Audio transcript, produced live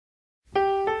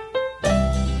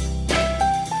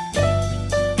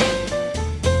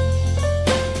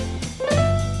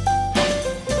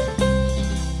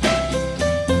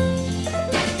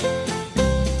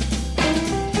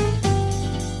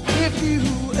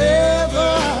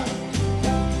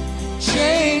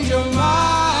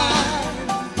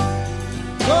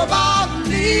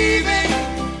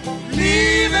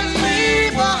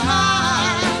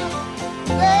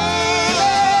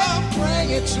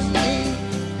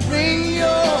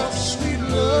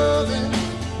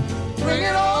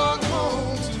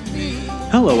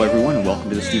Hello, everyone, and welcome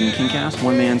to the Stephen King Cast,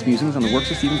 one man's musings on the works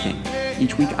of Stephen King.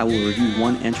 Each week, I will review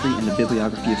one entry in the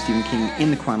bibliography of Stephen King in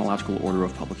the chronological order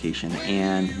of publication.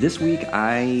 And this week,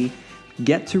 I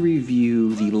get to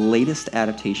review the latest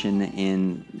adaptation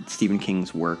in Stephen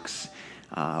King's works,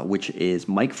 which is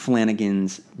Mike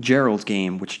Flanagan's Gerald's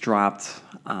Game, which dropped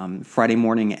Friday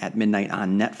morning at midnight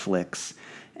on Netflix.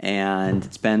 And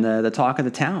it's been the talk of the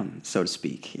town, so to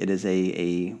speak. It is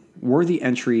a worthy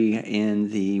entry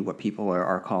in the what people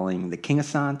are calling the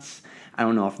King-assance. I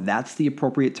don't know if that's the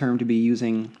appropriate term to be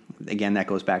using. Again, that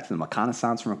goes back to the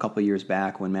McConaissance from a couple of years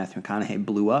back when Matthew McConaughey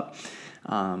blew up.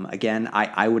 Again,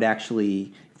 I would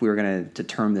actually, if we were going to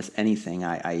term this anything,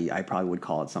 I probably would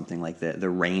call it something like the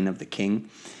reign of the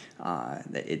king.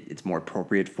 It's more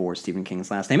appropriate for Stephen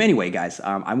King's last name. Anyway, guys,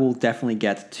 I will definitely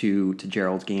get to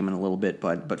Gerald's Game in a little bit,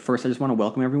 but first I just want to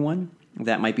welcome everyone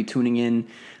that might be tuning in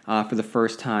for the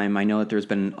first time. I know that there's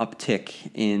been an uptick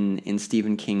in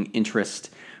Stephen King interest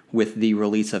with the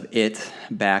release of It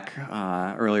back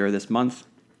earlier this month.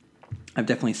 I've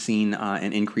definitely seen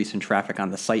an increase in traffic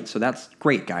on the site, so that's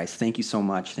great, guys. Thank you so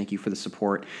much. Thank you for the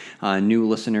support. New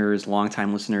listeners,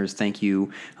 longtime listeners, thank you.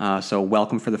 So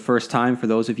welcome for the first time for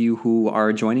those of you who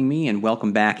are joining me, and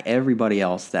welcome back everybody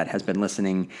else that has been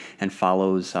listening and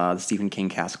follows the Stephen King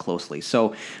Cast closely.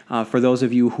 So for those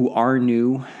of you who are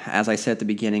new, as I said at the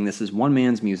beginning, this is one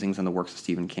man's musings on the works of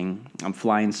Stephen King. I'm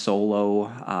flying solo.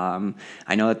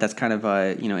 I know that's kind of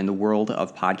in the world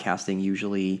of podcasting,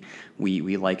 usually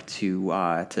we like to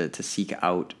seek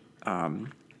out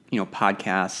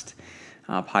podcasts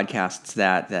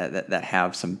that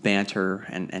have some banter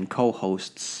and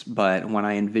co-hosts. But when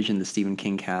I envisioned the Stephen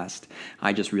King Cast,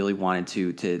 I just really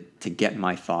wanted to get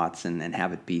my thoughts and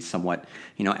have it be somewhat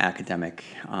academic.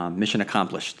 Mission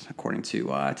accomplished, according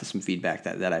to some feedback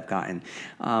that I've gotten.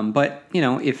 But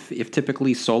if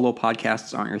typically solo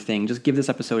podcasts aren't your thing, just give this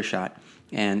episode a shot.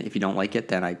 And if you don't like it,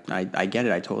 then I get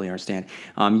it. I totally understand.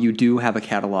 You do have a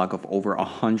catalog of over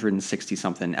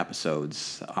 160-something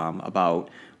episodes about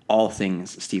all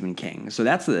things Stephen King. So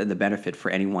that's the benefit for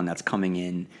anyone that's coming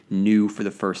in new for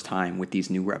the first time with these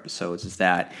newer episodes, is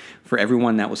that for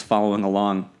everyone that was following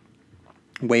along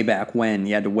way back when,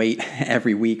 you had to wait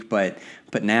every week. But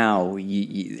now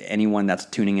anyone that's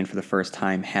tuning in for the first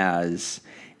time has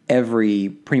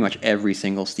pretty much every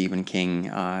single Stephen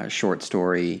King short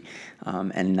story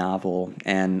and novel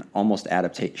and almost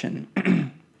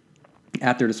adaptation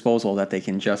at their disposal that they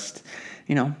can just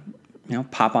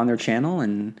pop on their channel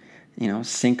and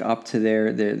sync up to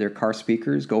their car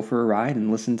speakers, go for a ride,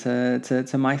 and listen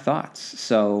to my thoughts.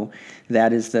 So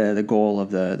that is the goal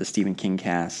of the Stephen King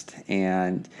Cast.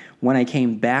 And when I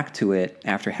came back to it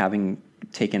after having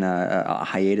taken a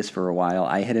hiatus for a while,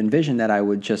 I had envisioned that I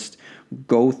would just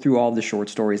go through all the short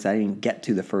stories that I didn't get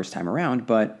to the first time around.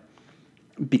 But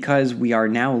because we are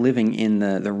now living in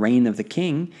the reign of the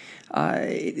king,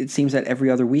 it seems that every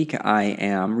other week I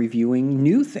am reviewing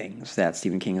new things that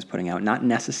Stephen King is putting out. Not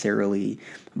necessarily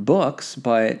books,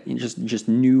 but just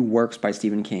new works by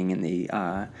Stephen King in the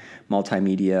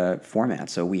multimedia format.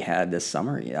 So we had this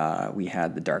summer, we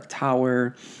had The Dark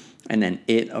Tower, and then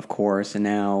It, of course, and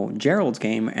now Gerald's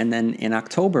Game. And then in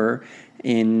October,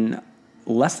 in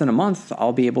less than a month,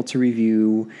 I'll be able to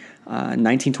review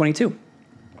 1922.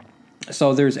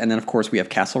 So and then of course we have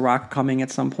Castle Rock coming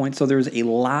at some point. So there's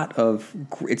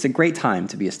it's a great time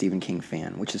to be a Stephen King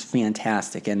fan, which is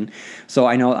fantastic. And so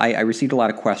I know I received a lot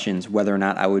of questions whether or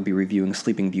not I would be reviewing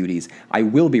Sleeping Beauties. I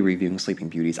will be reviewing Sleeping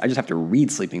Beauties. I just have to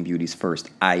read Sleeping Beauties first.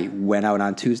 I went out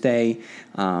on Tuesday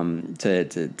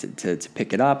to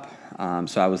pick it up.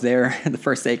 So I was there the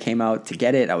first day it came out to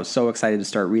get it. I was so excited to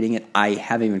start reading it. I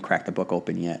haven't even cracked the book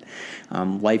open yet.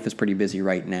 Life is pretty busy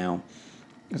right now.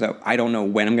 So I don't know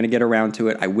when I'm going to get around to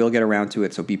it. I will get around to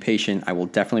it, so be patient. I will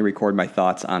definitely record my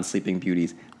thoughts on Sleeping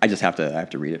Beauties. I just have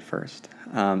to read it first.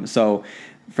 So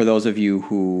for those of you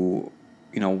who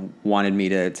wanted me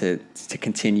to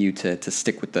continue to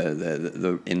stick with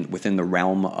within the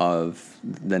realm of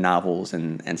the novels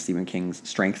and Stephen King's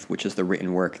strength, which is the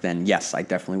written work, then yes, I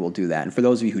definitely will do that. And for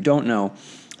those of you who don't know,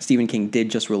 Stephen King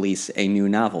did just release a new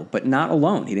novel, but not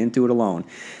alone. He didn't do it alone.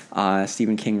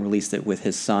 Stephen King released it with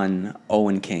his son,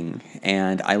 Owen King,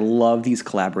 and I love these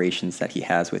collaborations that he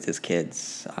has with his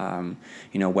kids.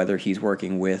 Whether he's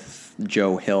working with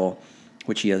Joe Hill,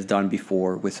 which he has done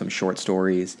before with some short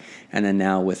stories, and then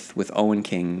now with Owen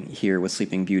King here with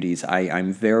Sleeping Beauties.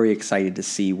 I'm very excited to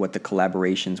see what the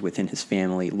collaborations within his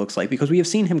family looks like, because we have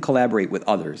seen him collaborate with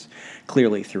others,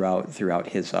 clearly throughout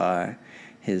his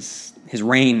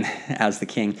reign as the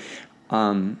king.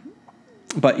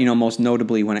 But most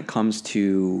notably when it comes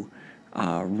to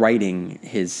writing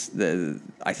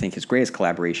I think his greatest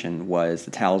collaboration was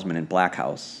The Talisman and Black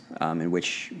House, in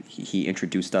which he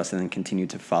introduced us and then continued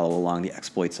to follow along the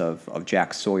exploits of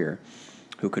Jack Sawyer,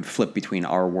 who could flip between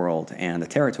our world and the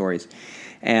territories.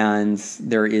 And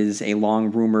there is a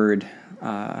long rumored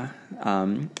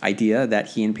idea that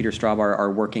he and Peter Straub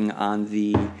are working on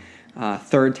the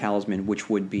third Talisman, which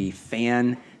would be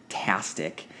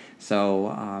fantastic. So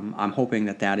I'm hoping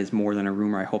that is more than a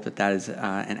rumor. I hope that is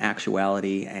an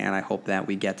actuality, and I hope that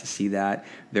we get to see that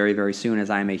very, very soon,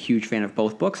 as I'm a huge fan of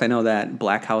both books. I know that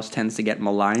Black House tends to get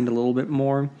maligned a little bit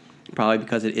more, probably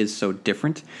because it is so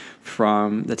different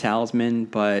from the Talisman,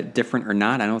 but different or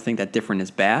not, I don't think that different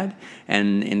is bad.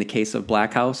 And in the case of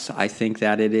Black House, I think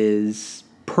that it is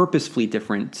purposefully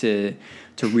different to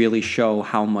really show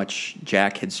how much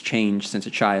Jack has changed since a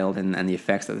child, and the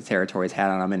effects that the territory has had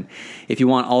on him. And if you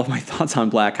want all of my thoughts on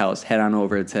Black House, head on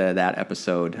over to that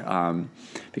episode,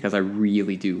 because I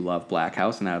really do love Black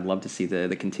House, and I would love to see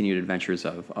the continued adventures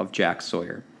of Jack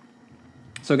Sawyer.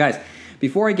 So guys,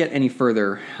 before I get any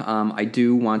further, I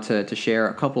do want to share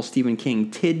a couple Stephen King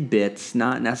tidbits,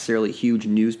 not necessarily huge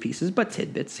news pieces, but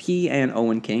tidbits. He and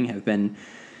Owen King have been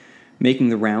making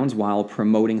the rounds while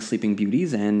promoting Sleeping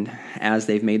Beauties, and as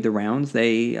they've made the rounds,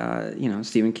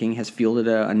 Stephen King has fielded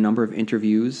a number of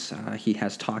interviews. He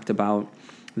has talked about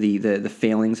the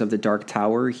failings of the Dark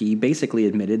Tower. He basically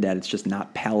admitted that it's just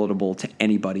not palatable to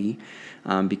anybody,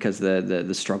 because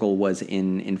the struggle was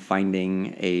in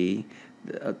finding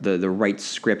the right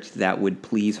script that would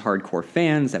please hardcore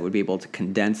fans, that would be able to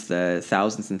condense the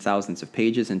thousands and thousands of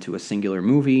pages into a singular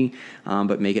movie,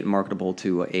 but make it marketable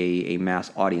to a mass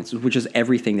audience, which is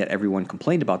everything that everyone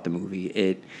complained about the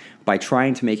movie. By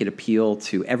trying to make it appeal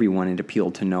to everyone, it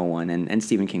appealed to no one, and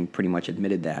Stephen King pretty much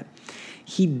admitted that.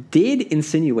 He did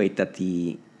insinuate that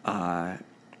the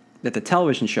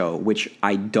television show, which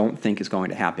I don't think is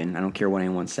going to happen, I don't care what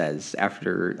anyone says,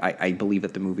 after I believe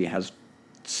that the movie has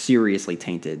seriously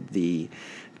tainted the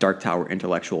Dark Tower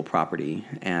intellectual property,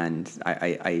 and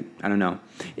I don't know.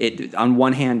 It on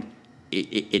one hand,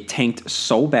 it tanked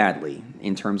so badly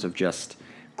in terms of just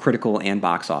critical and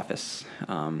box office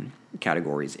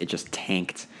categories. It just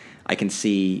tanked. I can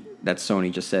see that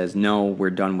Sony just says, no,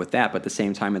 we're done with that, but at the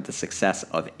same time, at the success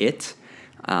of it,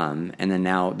 and then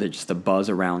now just the buzz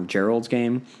around Gerald's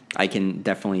Game, I can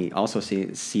definitely also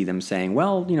see them saying,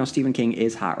 well, Stephen King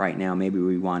is hot right now, maybe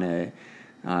we want to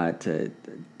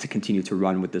continue to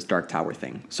run with this Dark Tower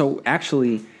thing. So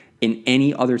actually, in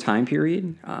any other time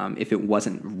period, if it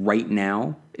wasn't right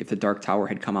now, if the Dark Tower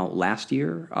had come out last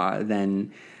year,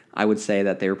 then I would say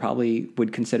that they probably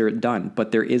would consider it done.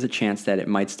 But there is a chance that it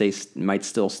might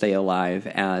still stay alive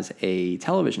as a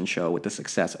television show with the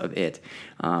success of it.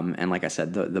 And like I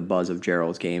said, the buzz of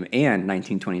Gerald's Game and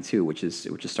 1922, which is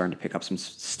starting to pick up some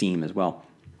steam as well.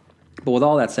 But with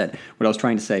all that said, what I was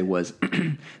trying to say was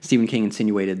Stephen King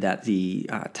insinuated that the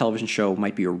television show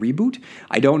might be a reboot.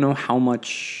 I don't know how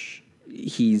much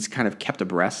he's kind of kept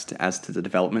abreast as to the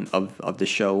development of the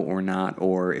show or not,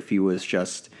 or if he was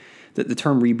just... The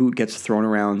term reboot gets thrown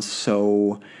around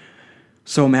so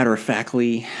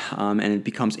matter-of-factly, and it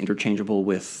becomes interchangeable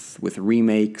with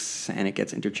remakes, and it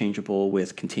gets interchangeable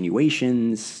with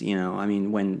continuations.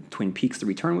 When Twin Peaks: The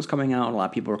Return was coming out, a lot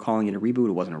of people were calling it a reboot.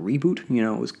 It wasn't a reboot.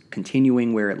 It was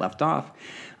continuing where it left off.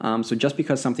 So just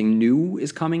because something new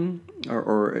is coming,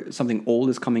 or something old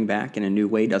is coming back in a new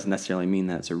way, doesn't necessarily mean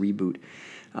that it's a reboot.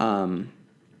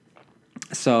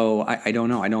 So I don't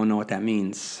know. I don't know what that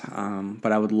means.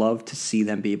 But I would love to see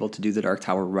them be able to do the Dark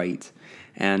Tower right.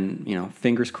 And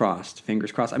fingers crossed.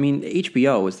 I mean,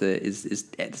 HBO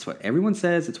is it's what everyone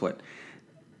says. It's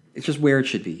just where it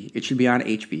should be. It should be on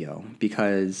HBO,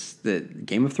 because the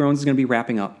Game of Thrones is going to be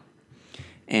wrapping up,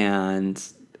 and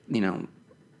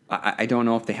I don't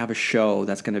know if they have a show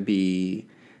that's going to be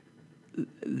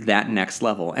that next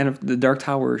level. And if the Dark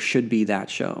Tower should be that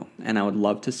show, and I would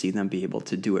love to see them be able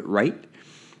to do it right.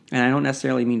 And I don't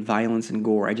necessarily mean violence and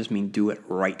gore. I just mean do it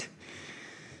right.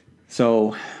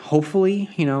 So hopefully,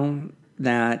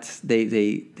 that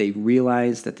they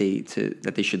realize that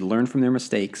they should learn from their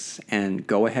mistakes and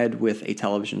go ahead with a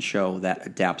television show that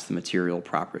adapts the material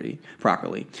properly.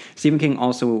 Stephen King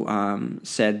also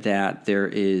said that there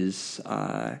is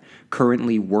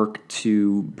currently work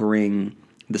to bring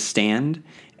The Stand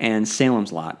and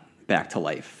Salem's Lot back to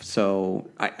life. So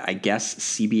I guess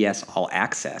CBS All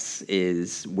Access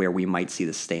is where we might see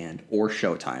The Stand, or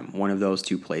Showtime, one of those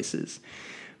two places.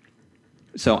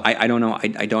 So I don't know.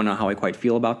 I don't know how I quite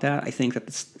feel about that. I think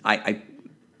that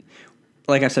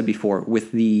like I said before,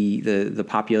 with the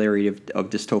popularity of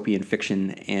dystopian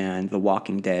fiction and The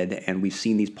Walking Dead, and we've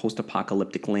seen these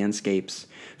post-apocalyptic landscapes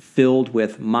filled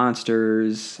with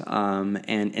monsters and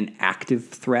an active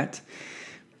threat,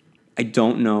 I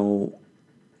don't know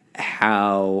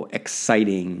how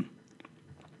exciting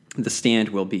the Stand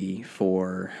will be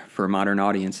for modern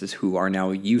audiences who are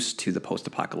now used to the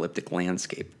post-apocalyptic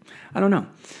landscape. I don't know.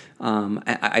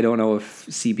 I don't know if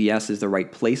CBS is the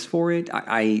right place for it.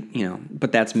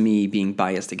 But that's me being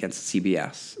biased against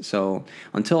CBS. So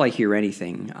until I hear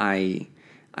anything, I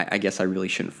guess I really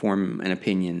shouldn't form an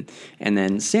opinion. And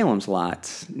then Salem's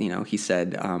Lot, he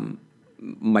said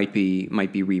might be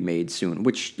remade soon,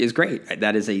 which is great.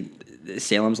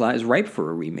 Salem's Lot is ripe for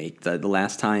a remake. The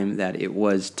last time that it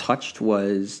was touched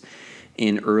was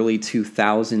in early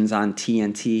 2000s on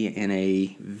TNT in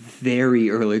a very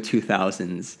early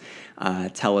 2000s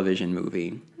television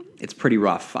movie. It's pretty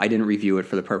rough. I didn't review it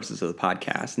for the purposes of the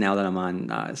podcast. Now that I'm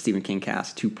on Stephen King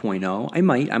Cast 2.0,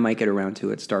 I might get around to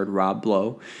it. Starred Rob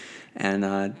Lowe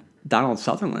and Donald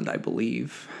Sutherland, I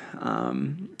believe,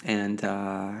 and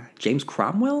James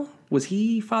Cromwell. Was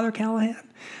he Father Callahan?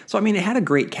 So, I mean, it had a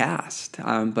great cast,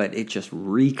 but it just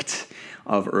reeked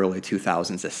of early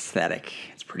 2000s aesthetic.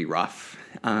 It's pretty rough.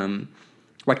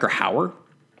 Rutger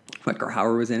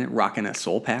Hauer was in it, rocking a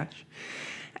soul patch.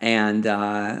 And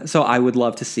so I would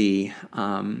love to see,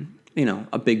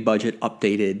 a big budget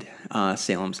updated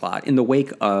Salem's Lot. In the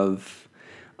wake of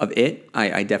it,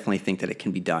 I definitely think that it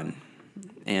can be done.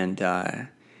 And I've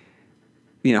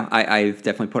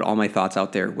definitely put all my thoughts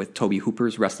out there with Tobe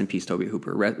Hooper's, rest in peace, Tobe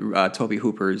Hooper, Tobe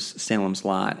Hooper's Salem's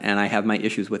Lot, and I have my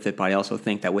issues with it, but I also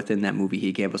think that within that movie,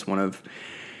 he gave us one of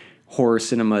horror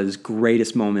cinema's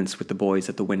greatest moments with the boys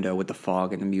at the window, with the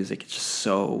fog and the music. It's just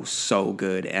so, so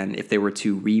good, and if they were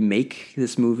to remake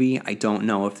this movie, I don't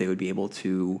know if they would be able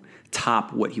to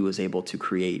top what he was able to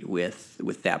create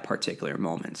with that particular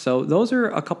moment. So those are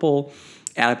a couple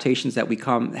adaptations that we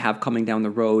have coming down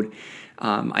the road.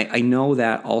 I know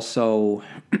that also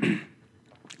a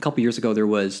couple years ago there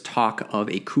was talk of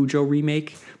a Cujo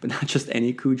remake, but not just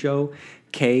any Cujo.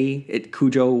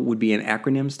 Cujo would be an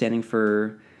acronym standing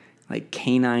for like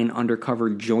Canine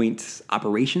Undercover Joint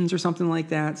Operations or something like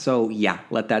that. So yeah,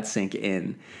 let that sink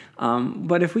in.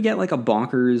 But if we get like a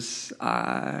bonkers,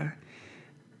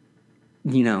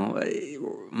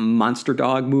 monster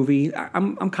dog movie,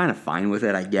 I'm kind of fine with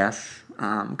it, I guess.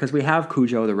 Because we have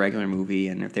Cujo, the regular movie,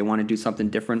 and if they want to do something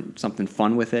different, something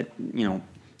fun with it,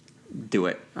 do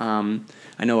it. I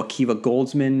know Akiva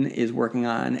Goldsman is working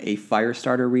on a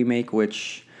Firestarter remake,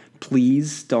 which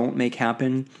please don't make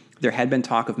happen. There had been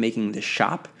talk of making The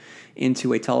Shop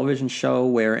into a television show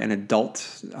where an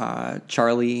adult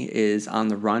Charlie is on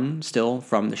the run still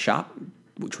from The Shop,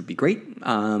 which would be great.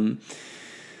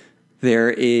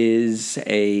 There is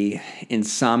a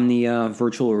Insomnia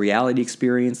virtual reality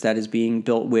experience that is being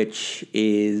built, which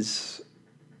is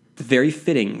very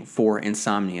fitting for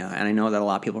Insomnia. And I know that a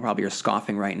lot of people probably are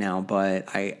scoffing right now, but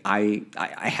I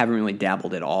haven't really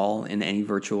dabbled at all in any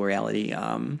virtual reality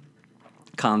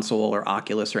console or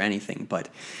Oculus or anything. But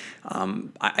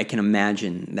I can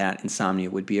imagine that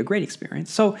Insomnia would be a great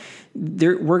experience. So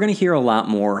we're going to hear a lot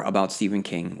more about Stephen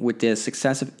King with the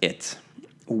success of It,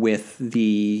 with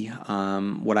the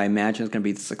what I imagine is going to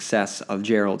be the success of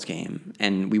Gerald's Game,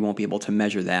 and we won't be able to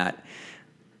measure that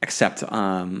except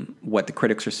what the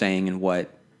critics are saying and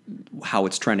how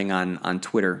it's trending on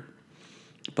Twitter.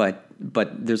 But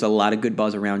there's a lot of good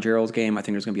buzz around Gerald's Game. I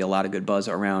think there's going to be a lot of good buzz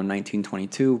around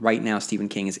 1922. Right now, Stephen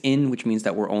King is in, which means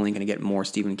that we're only going to get more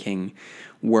Stephen King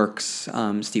works,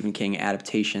 Stephen King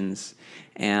adaptations,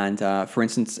 and for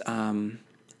instance,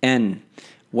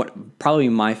 what probably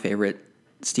my favorite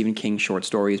Stephen King short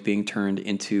story is being turned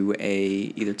into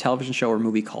a either television show or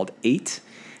movie called 8,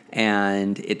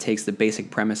 and it takes the basic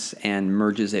premise and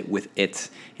merges it with It,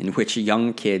 in which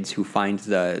young kids who find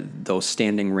those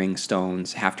standing ring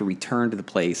stones have to return to the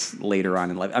place later on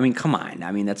in life. I mean, come on.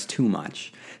 I mean, that's too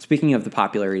much. Speaking of the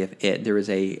popularity of It, there is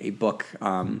a book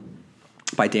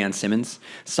by Dan Simmons,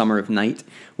 Summer of Night,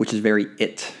 which is very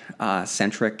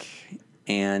It-centric.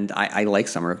 And I like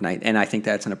Summer of Night, and I think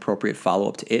that's an appropriate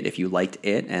follow-up to It. If you liked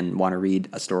It and want to read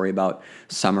a story about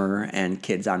summer and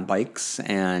kids on bikes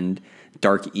and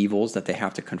dark evils that they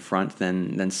have to confront,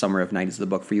 then Summer of Night is the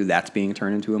book for you. That's being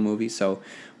turned into a movie. So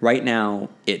right now,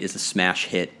 It is a smash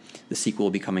hit. The sequel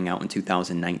will be coming out in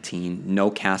 2019.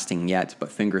 No casting yet,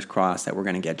 but fingers crossed that we're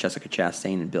going to get Jessica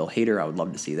Chastain and Bill Hader. I would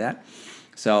love to see that.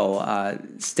 So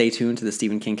stay tuned to the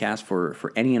Stephen King Cast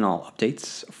for any and all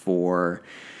updates for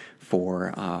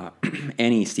for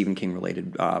any Stephen King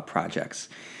related projects.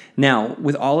 Now,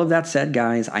 with all of that said,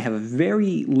 guys, I have a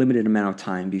very limited amount of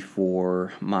time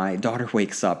before my daughter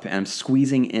wakes up, and I'm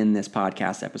squeezing in this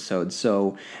podcast episode.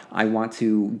 So I want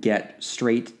to get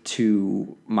straight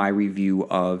to my review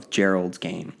of Gerald's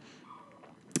Game.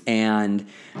 And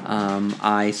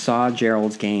I saw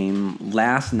Gerald's Game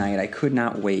last night. I could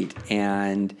not wait,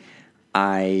 and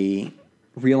I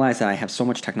realized that I have so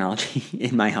much technology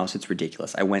in my house, it's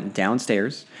ridiculous. I went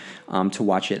downstairs to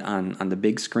watch it on the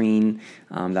big screen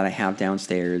that I have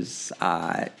downstairs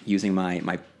using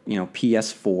my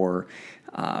PS4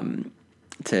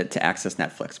 to access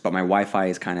Netflix. But my Wi-Fi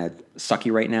is kind of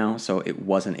sucky right now, so it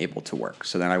wasn't able to work.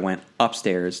 So then I went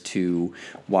upstairs to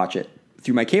watch it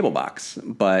through my cable box,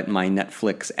 but my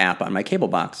Netflix app on my cable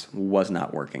box was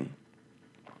not working.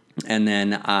 And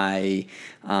then I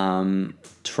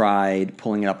tried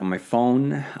pulling it up on my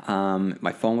phone.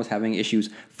 My phone was having issues.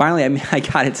 Finally, I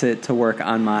got it to work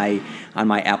on my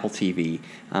Apple TV.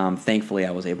 Thankfully,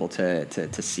 I was able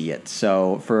to see it.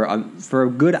 So for a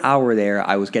good hour there,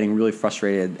 I was getting really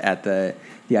frustrated at the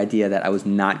idea that I was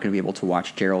not going to be able to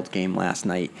watch Gerald's Game last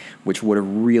night, which would have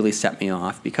really set me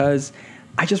off because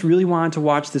I just really wanted to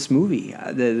watch this movie.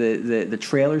 The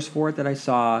trailers for it that I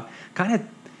saw kind of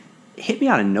hit me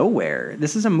out of nowhere.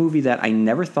 This is a movie that I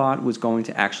never thought was going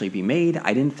to actually be made.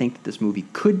 I didn't think that this movie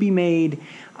could be made.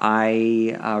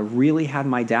 I really had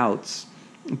my doubts.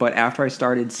 But after I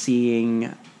started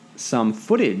seeing some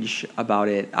footage about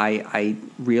it, I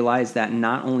realized that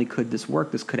not only could this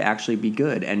work, this could actually be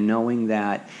good. And knowing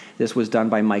that this was done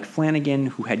by Mike Flanagan,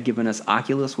 who had given us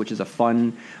Oculus, which is a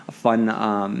fun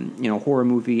horror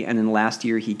movie, and then last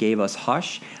year he gave us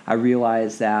Hush, I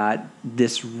realized that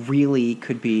this really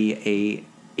could be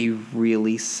a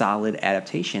really solid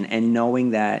adaptation. And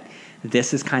knowing that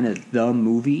this is kind of the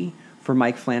movie for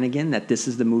Mike Flanagan, that this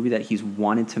is the movie that he's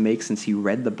wanted to make since he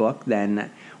read the book,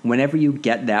 then whenever you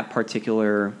get that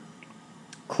particular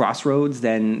crossroads,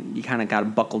 then you kind of got to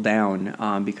buckle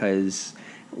down because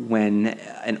when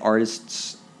an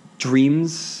artist's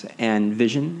dreams and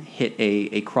vision hit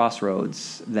a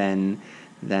crossroads, then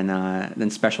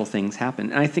special things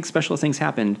happen. And I think special things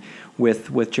happened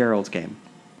with Gerald's Game.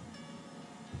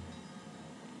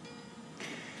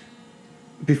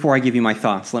 Before I give you my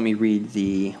thoughts, let me read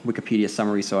the Wikipedia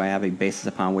summary so I have a basis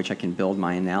upon which I can build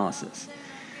my analysis.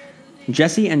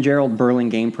 Jesse and Gerald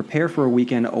Burlingame prepare for a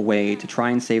weekend away to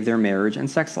try and save their marriage and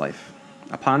sex life.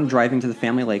 Upon driving to the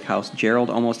family lake house,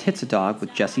 Gerald almost hits a dog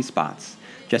with Jesse spots.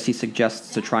 Jesse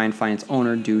suggests to try and find its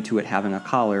owner due to it having a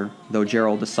collar, though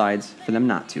Gerald decides for them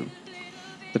not to.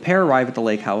 The pair arrive at the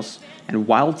lake house, and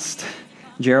whilst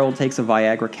Gerald takes a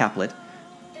Viagra caplet,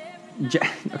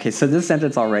 okay, so this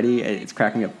sentence already, it's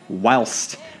cracking up.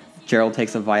 Whilst Gerald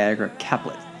takes a Viagra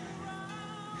caplet,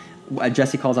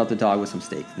 Jesse calls out the dog with some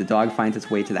steak. The dog finds its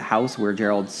way to the house where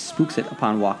Gerald spooks it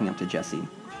upon walking up to Jesse.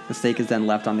 The steak is then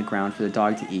left on the ground for the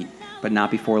dog to eat, but not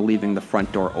before leaving the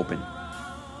front door open.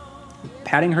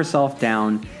 Patting herself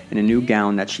down in a new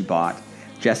gown that she bought,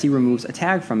 Jesse removes a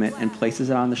tag from it and places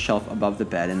it on the shelf above the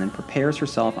bed and then prepares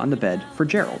herself on the bed for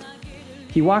Gerald.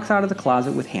 He walks out of the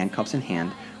closet with handcuffs in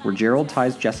hand, where Gerald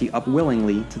ties Jesse up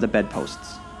willingly to the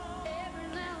bedposts.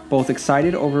 Both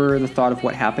excited over the thought of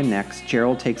what happened next,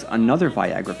 Gerald takes another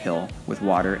Viagra pill with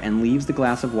water and leaves the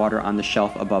glass of water on the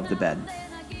shelf above the bed.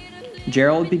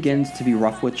 Gerald begins to be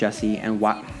rough with Jesse, and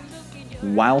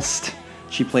whilst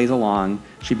she plays along,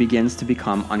 she begins to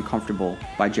become uncomfortable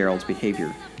by Gerald's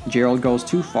behavior. Gerald goes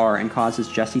too far and causes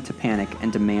Jesse to panic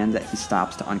and demand that he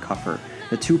stops to uncuff her.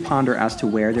 The two ponder as to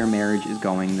where their marriage is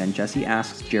going, then Jesse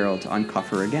asks Gerald to uncuff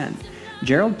her again.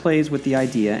 Gerald plays with the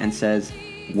idea and says,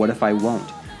 "What if I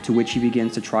won't?" To which he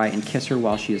begins to try and kiss her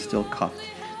while she is still cuffed.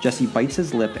 Jesse bites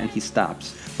his lip and he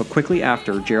stops, but quickly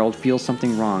after, Gerald feels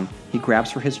something wrong. He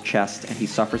grabs for his chest and he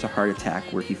suffers a heart attack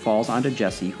where he falls onto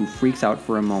Jesse, who freaks out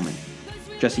for a moment.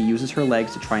 Jesse uses her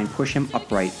legs to try and push him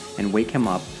upright and wake him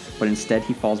up, but instead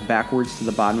he falls backwards to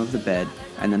the bottom of the bed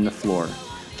and then the floor.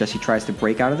 Jesse tries to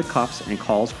break out of the cuffs and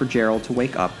calls for Gerald to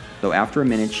wake up, though after a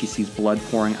minute she sees blood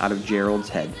pouring out of Gerald's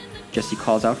head. Jesse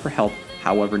calls out for help,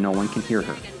 however no one can hear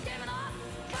her.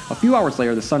 A few hours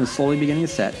later, the sun is slowly beginning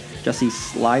to set. Jesse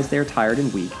lies there tired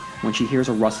and weak when she hears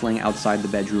a rustling outside the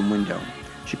bedroom window.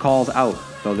 She calls out,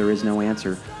 though there is no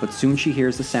answer, but soon she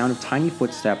hears the sound of tiny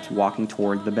footsteps walking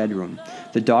toward the bedroom.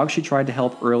 The dog she tried to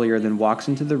help earlier then walks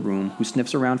into the room, who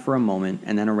sniffs around for a moment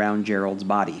and then around Gerald's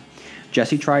body.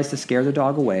 Jesse tries to scare the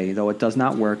dog away, though it does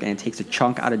not work, and it takes a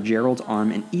chunk out of Gerald's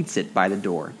arm and eats it by the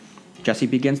door. Jesse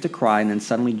begins to cry, and then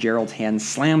suddenly Gerald's hand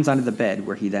slams onto the bed,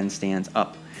 where he then stands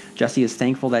up. Jesse is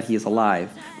thankful that he is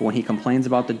alive, but when he complains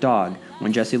about the dog,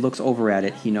 when Jesse looks over at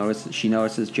it, she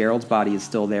notices Gerald's body is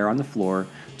still there on the floor,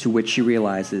 to which she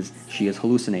realizes she is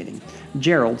hallucinating.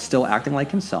 Gerald, still acting like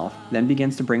himself, then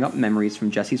begins to bring up memories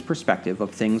from Jesse's perspective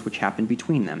of things which happened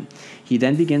between them. He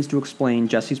then begins to explain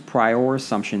Jesse's prior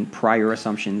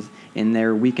assumptions in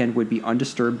their weekend would be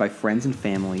undisturbed by friends and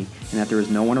family, and that there is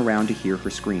no one around to hear her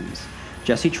screams.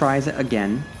 Jesse tries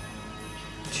again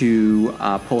to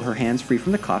pull her hands free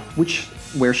from the cuff,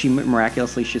 where she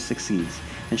miraculously succeeds,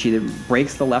 and she then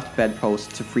breaks the left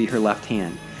bedpost to free her left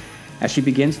hand. As she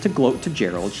begins to gloat to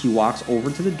Gerald, she walks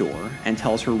over to the door and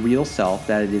tells her real self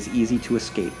that it is easy to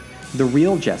escape. The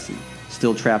real Jessie,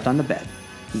 still trapped on the bed,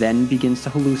 then begins to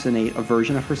hallucinate a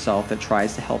version of herself that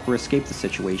tries to help her escape the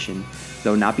situation,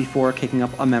 though not before kicking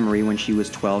up a memory when she was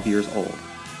 12 years old,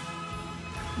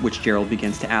 which Gerald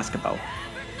begins to ask about.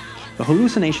 The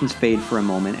hallucinations fade for a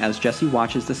moment as Jessie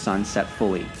watches the sun set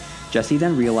fully. Jessie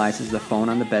then realizes the phone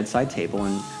on the bedside table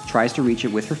and tries to reach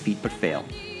it with her feet but fail.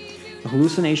 The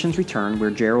hallucinations return, where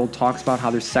Gerald talks about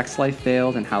how their sex life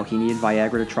failed and how he needed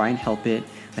Viagra to try and help it,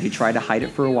 that he tried to hide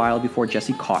it for a while before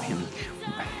Jessie caught him.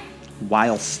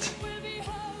 Whilst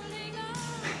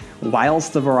the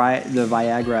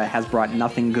Viagra has brought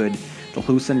nothing good, the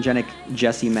hallucinogenic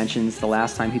Jessie mentions the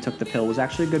last time he took the pill was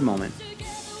actually a good moment.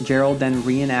 Gerald then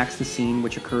reenacts the scene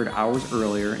which occurred hours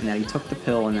earlier, in that he took the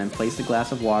pill and then placed a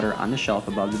glass of water on the shelf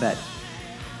above the bed.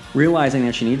 Realizing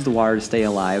that she needs the water to stay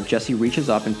alive, Jessie reaches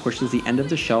up and pushes the end of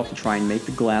the shelf to try and make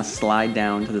the glass slide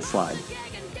down to the side.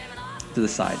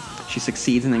 She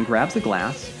succeeds and then grabs the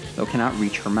glass, though cannot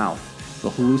reach her mouth. The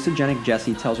hallucinogenic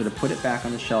Jessie tells her to put it back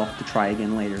on the shelf to try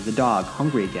again later. The dog,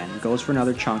 hungry again, goes for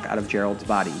another chunk out of Gerald's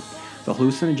body. The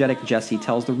hallucinogenic Jessie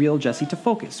tells the real Jessie to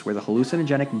focus, where the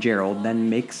hallucinogenic Gerald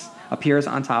then appears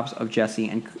on top of Jessie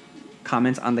and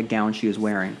comments on the gown she is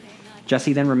wearing.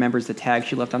 Jessie then remembers the tag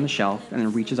she left on the shelf and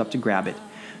then reaches up to grab it.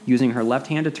 Using her left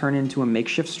hand to turn it into a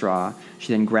makeshift straw,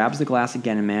 she then grabs the glass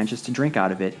again and manages to drink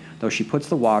out of it, though she puts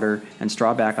the water and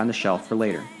straw back on the shelf for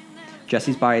later.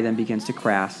 Jessie's body then begins to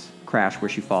crash where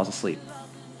she falls asleep.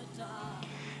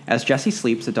 As Jessie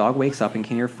sleeps, the dog wakes up and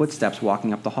can hear footsteps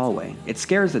walking up the hallway. It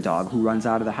scares the dog, who runs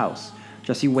out of the house.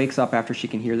 Jessie wakes up after she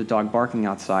can hear the dog barking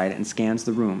outside and scans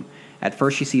the room. At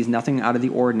first, she sees nothing out of the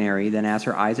ordinary, then as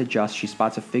her eyes adjust, she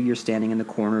spots a figure standing in the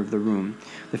corner of the room.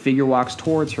 The figure walks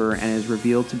towards her and is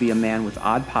revealed to be a man with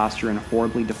odd posture and a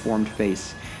horribly deformed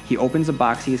face. He opens a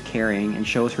box he is carrying and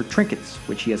shows her trinkets,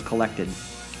 which he has collected.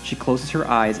 She closes her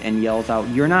eyes and yells out,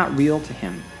 "You're not real," to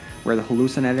him, where the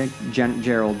hallucinogenic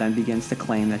Gerald then begins to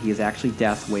claim that he is actually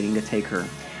death waiting to take her.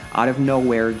 Out of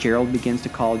nowhere, Gerald begins to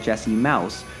call Jessie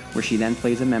Mouse, where she then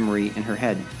plays a memory in her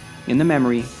head. In the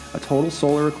memory, a total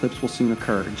solar eclipse will soon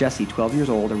occur. Jessie, 12 years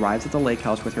old, arrives at the lake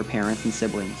house with her parents and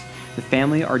siblings. The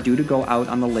family are due to go out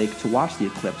on the lake to watch the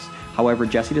eclipse. However,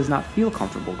 Jessie does not feel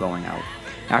comfortable going out.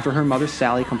 After her mother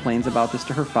Sally complains about this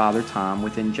to her father Tom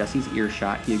within Jessie's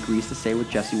earshot, he agrees to stay with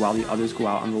Jessie while the others go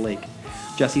out on the lake.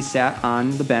 Jessie, sat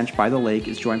on the bench by the lake,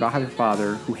 is joined by her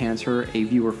father, who hands her a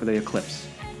viewer for the eclipse.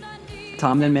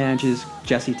 Tom then manages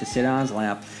Jessie to sit on his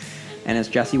lap, and as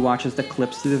Jessie watches the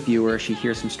eclipse through the viewer, she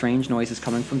hears some strange noises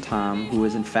coming from Tom, who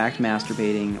is in fact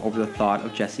masturbating over the thought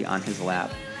of Jessie on his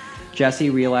lap. Jessie,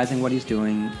 realizing what he's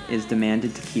doing, is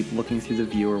demanded to keep looking through the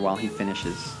viewer while he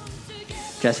finishes.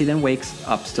 Jessie then wakes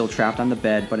up, still trapped on the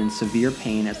bed, but in severe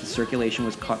pain as the circulation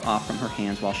was cut off from her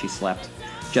hands while she slept.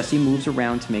 Jessie moves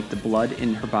around to make the blood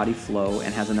in her body flow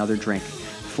and has another drink.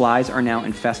 Flies are now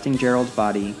infesting Gerald's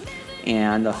body,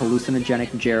 and the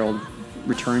hallucinogenic Gerald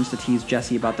returns to tease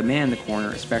Jessie about the man in the corner,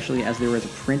 especially as there is a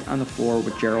print on the floor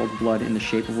with Gerald's blood in the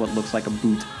shape of what looks like a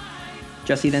boot.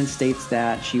 Jessie then states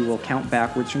that she will count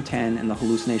backwards from 10 and the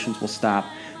hallucinations will stop.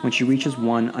 When she reaches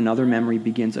 1, another memory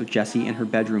begins of Jessie in her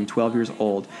bedroom, 12 years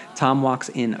old. Tom walks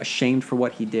in, ashamed for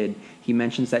what he did. He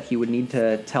mentions that he would need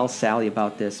to tell Sally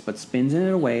about this, but spins it in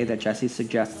a way that Jessie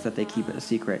suggests that they keep it a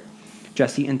secret.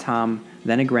 Jessie and Tom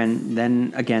then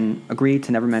again agree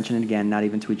to never mention it again, not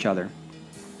even to each other.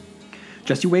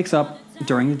 Jessie wakes up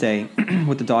during the day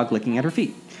with the dog licking at her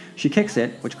feet. She kicks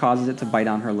it, which causes it to bite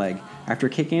on her leg. After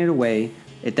kicking it away,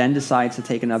 it then decides to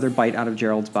take another bite out of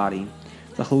Gerald's body.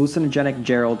 The hallucinogenic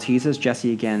Gerald teases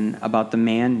Jessie again about the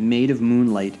man made of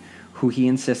moonlight, who he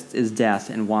insists is death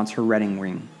and wants her wedding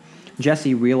ring.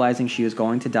 Jessie, realizing she is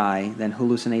going to die, then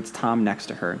hallucinates Tom next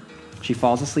to her. She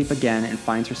falls asleep again and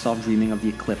finds herself dreaming of the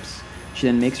eclipse. She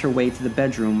then makes her way to the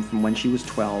bedroom from when she was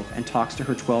 12 and talks to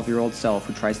her 12-year-old self,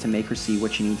 who tries to make her see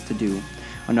what she needs to do.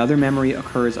 Another memory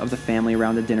occurs of the family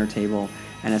around the dinner table,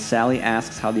 and as Sally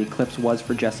asks how the eclipse was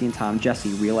for Jessie and Tom,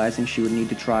 Jessie, realizing she would need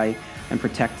to try and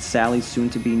protect Sally's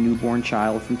soon-to-be newborn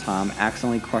child from Tom,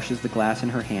 accidentally crushes the glass in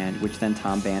her hand, which then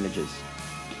Tom bandages.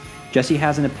 Jessie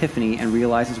has an epiphany and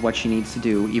realizes what she needs to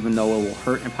do, even though it will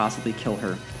hurt and possibly kill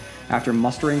her. After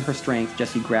mustering her strength,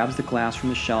 Jessie grabs the glass from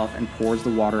the shelf and pours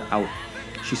the water out.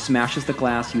 She smashes the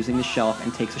glass using the shelf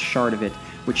and takes a shard of it,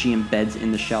 which she embeds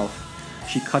in the shelf.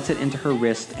 She cuts it into her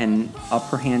wrist and up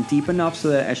her hand deep enough so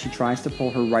that as she tries to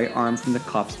pull her right arm from the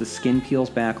cuffs, the skin peels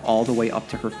back all the way up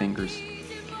to her fingers.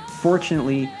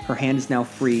 Fortunately, her hand is now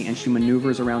free and she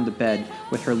maneuvers around the bed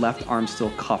with her left arm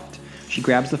still cuffed. She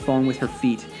grabs the phone with her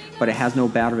feet, but it has no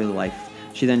battery life.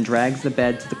 She then drags the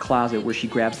bed to the closet where she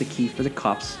grabs the key for the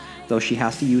cuffs, though she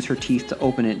has to use her teeth to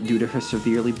open it due to her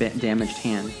severely damaged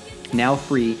hand. Now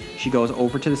free, she goes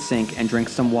over to the sink and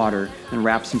drinks some water, then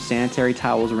wraps some sanitary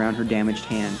towels around her damaged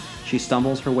hand. She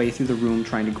stumbles her way through the room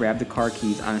trying to grab the car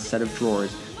keys on a set of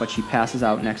drawers, but she passes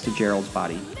out next to Gerald's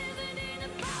body.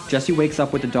 Jessie wakes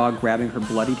up with the dog grabbing her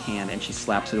bloodied hand and she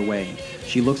slaps it away.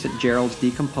 She looks at Gerald's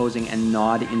decomposing and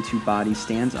gnawed into body,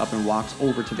 stands up and walks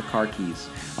over to the car keys.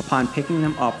 Upon picking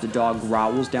them up, the dog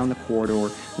growls down the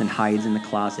corridor, then hides in the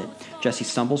closet. Jessie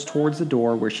stumbles towards the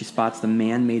door where she spots the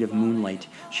man made of moonlight.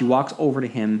 She walks over to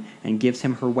him and gives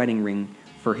him her wedding ring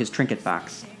for his trinket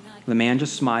box. The man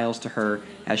just smiles to her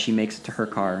as she makes it to her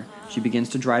car. She begins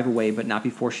to drive away, but not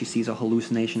before she sees a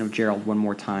hallucination of Gerald one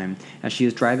more time. As she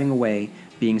is driving away,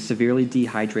 being severely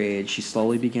dehydrated, she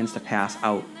slowly begins to pass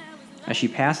out. As she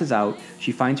passes out,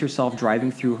 she finds herself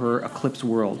driving through her eclipse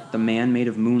world, the man made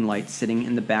of moonlight sitting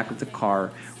in the back of the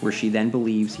car, where she then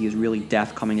believes he is really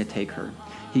death coming to take her.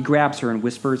 He grabs her and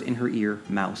whispers in her ear,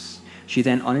 "Mouse." She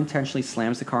then unintentionally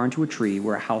slams the car into a tree,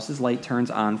 where a house's light turns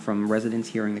on from residents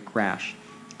hearing the crash.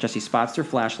 Jessie spots their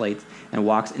flashlights and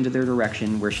walks into their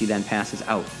direction, where she then passes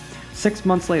out. 6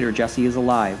 months later, Jessie is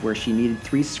alive, where she needed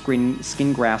 3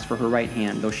 skin grafts for her right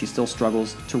hand, though she still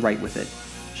struggles to write with it.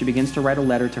 She begins to write a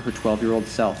letter to her 12-year-old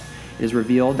self. It is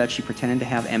revealed that she pretended to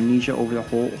have amnesia over the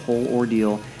whole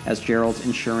ordeal as Gerald's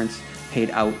insurance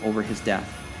paid out over his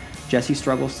death. Jessie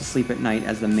struggles to sleep at night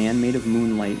as the man made of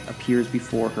moonlight appears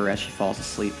before her as she falls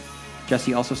asleep.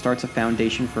 Jessie also starts a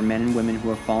foundation for men and women who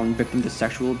have fallen victim to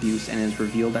sexual abuse, and it is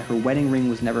revealed that her wedding ring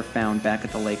was never found back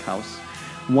at the lake house.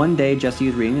 One day, Jessie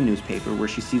is reading the newspaper where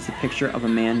she sees the picture of a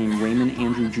man named Raymond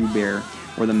Andrew Joubert,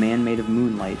 or the man made of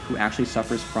moonlight, who actually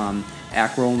suffers from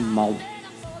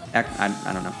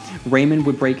Raymond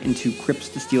would break into crypts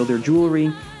to steal their jewelry,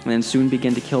 and then soon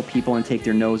begin to kill people and take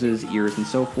their noses, ears, and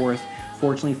so forth.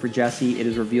 Fortunately for Jessie, it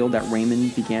is revealed that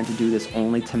Raymond began to do this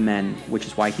only to men, which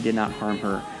is why he did not harm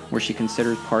her, where she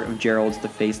considers part of Gerald's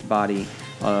defaced body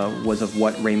was of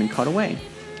what Raymond cut away.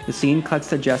 The scene cuts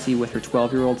to Jessie with her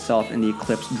 12-year-old self in the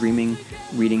eclipse dreaming,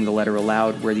 reading the letter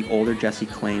aloud, where the older Jessie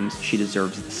claims she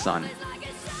deserves the sun.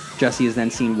 Jessie is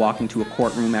then seen walking to a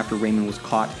courtroom after Raymond was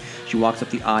caught. She walks up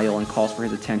the aisle and calls for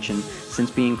his attention. Since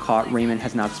being caught, Raymond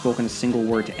has not spoken a single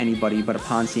word to anybody, but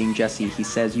upon seeing Jessie, he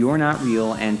says, "You are not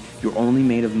real, and you're only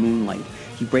made of moonlight."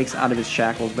 He breaks out of his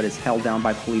shackles, but is held down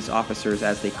by police officers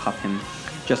as they cuff him.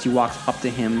 Jessie walks up to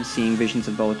him, seeing visions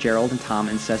of both Gerald and Tom,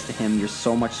 and says to him, "You're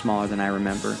so much smaller than I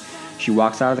remember." She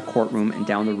walks out of the courtroom and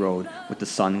down the road with the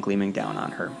sun gleaming down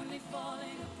on her.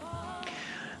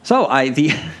 So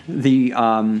the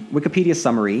Wikipedia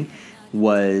summary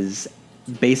was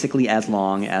basically as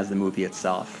long as the movie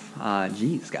itself.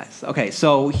 Geez, guys. Okay,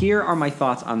 so here are my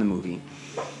thoughts on the movie.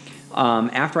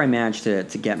 After I managed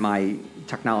to get my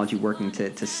technology working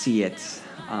to see it,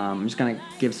 I'm just going to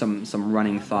give some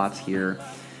running thoughts here.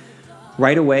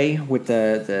 Right away, with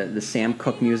the Sam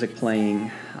Cooke music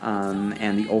playing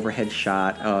and the overhead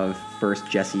shot of first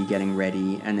Jessie getting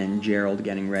ready and then Gerald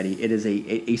getting ready, it is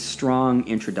a strong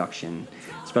introduction,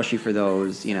 especially for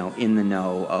those in the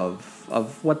know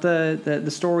of what the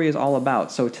story is all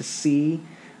about. So to see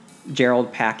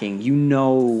Gerald packing,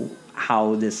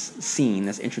 how this scene,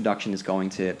 this introduction is going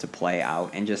to play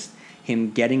out, and just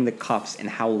him getting the cuffs and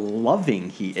how loving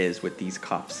he is with these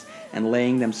cuffs and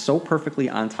laying them so perfectly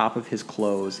on top of his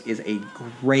clothes is a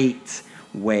great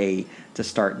way to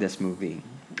start this movie.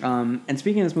 And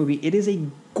speaking of this movie, it is a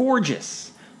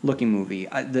gorgeous looking movie.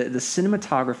 The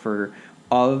cinematographer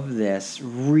of this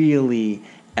really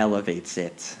elevates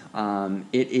it.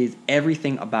 It is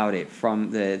everything about it,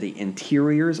 from the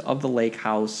interiors of the lake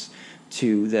house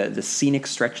to the scenic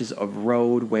stretches of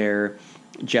road where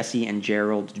Jessie and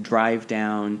Gerald drive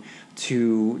down,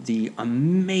 to the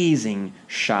amazing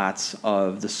shots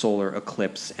of the solar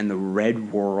eclipse and the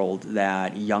red world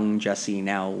that young Jessie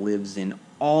now lives in.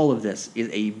 All of this is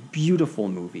a beautiful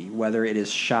movie, whether it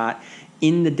is shot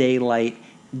in the daylight,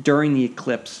 during the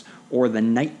eclipse, or the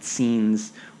night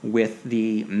scenes with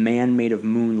the man made of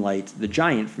moonlight, the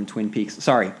giant from Twin Peaks.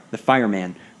 Sorry, the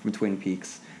fireman from Twin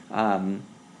Peaks.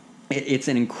 It's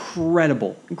an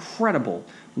incredible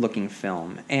looking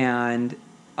film, and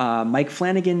Mike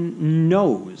Flanagan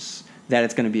knows that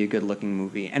it's going to be a good looking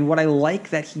movie. And what I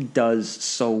like that he does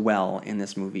so well in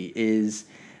this movie is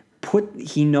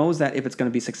he knows that if it's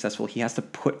going to be successful, he has to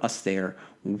put us there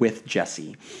with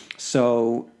Jesse.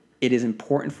 So it is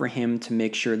important for him to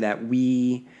make sure that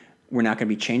we're not going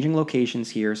to be changing locations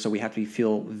here, so we have to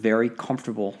feel very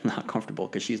comfortable, not comfortable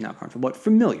because she's not comfortable, but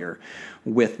familiar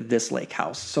with this lake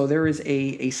house. So there is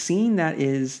a scene that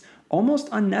is almost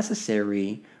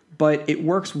unnecessary, but it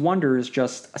works wonders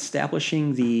just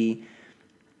establishing the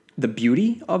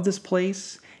beauty of this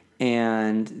place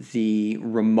and the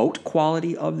remote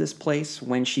quality of this place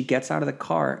when she gets out of the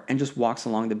car and just walks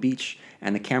along the beach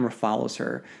and the camera follows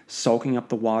her, soaking up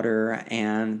the water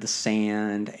and the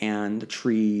sand and the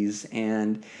trees,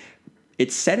 and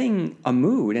it's setting a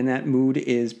mood, and that mood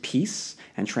is peace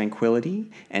and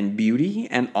tranquility and beauty,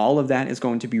 and all of that is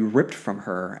going to be ripped from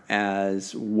her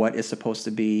as what is supposed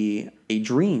to be a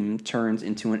dream turns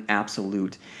into an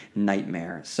absolute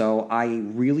nightmare. So I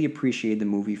really appreciate the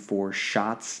movie for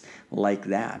shots like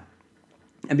that.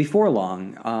 And before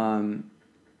long,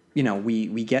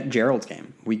 we get Gerald's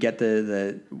Game. We get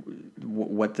the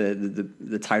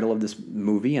title of this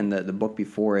movie and the book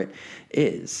before it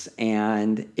is,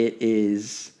 and it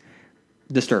is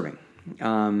disturbing.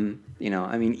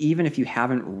 Even if you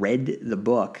haven't read the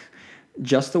book,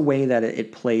 just the way that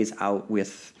it plays out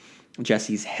with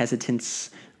Jesse's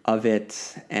hesitance of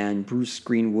it and Bruce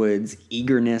Greenwood's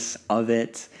eagerness of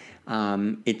it,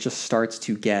 it just starts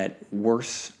to get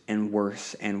worse and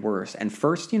worse and worse. And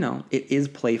first, it is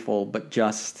playful, but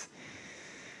just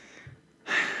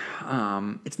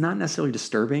it's not necessarily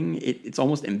disturbing. It's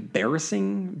almost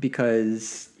embarrassing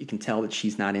because you can tell that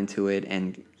she's not into it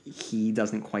and he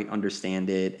doesn't quite understand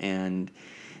it. And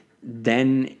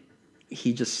then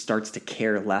he just starts to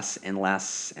care less and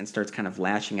less and starts kind of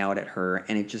lashing out at her.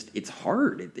 And it's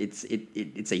hard.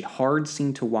 It's a hard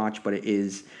scene to watch, but it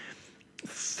is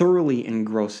thoroughly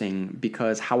engrossing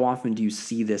because how often do you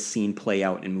see this scene play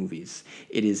out in movies?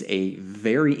 It is a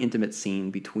very intimate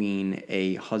scene between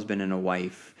a husband and a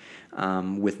wife,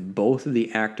 with both of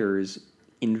the actors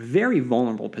in very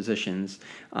vulnerable positions.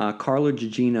 Carla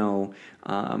Gugino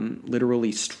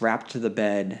literally strapped to the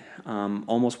bed,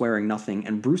 almost wearing nothing,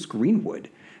 and Bruce Greenwood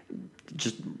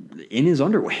just in his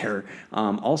underwear,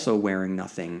 also wearing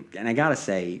nothing. And I gotta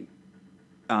say,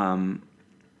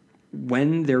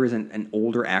 when there is an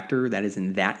older actor that is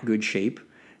in that good shape,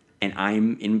 and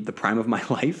I'm in the prime of my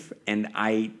life, and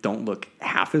I don't look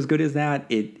half as good as that,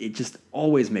 it just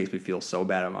always makes me feel so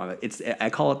bad about it. I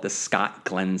call it the Scott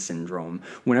Glenn syndrome.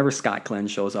 Whenever Scott Glenn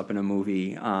shows up in a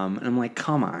movie, and I'm like,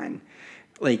 come on.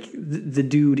 Like, the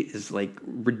dude is, like,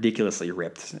 ridiculously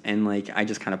ripped, and, like, I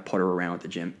just kind of putter around at the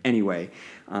gym. Anyway,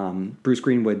 Bruce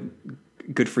Greenwood,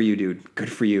 good for you, dude.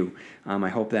 Good for you. I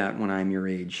hope that when I'm your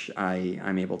age,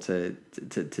 I'm able to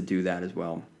do that as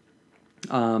well.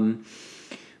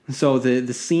 So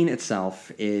the scene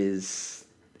itself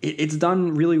it's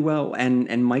done really well,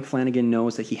 and Mike Flanagan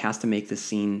knows that he has to make this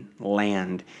scene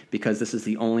land because this is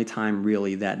the only time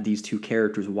really that these two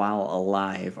characters, while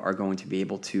alive, are going to be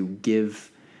able to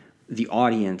give the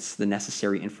audience the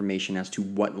necessary information as to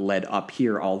what led up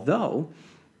here. Although,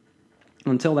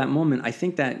 until that moment, I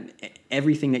think that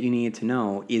everything that you needed to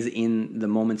know is in the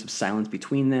moments of silence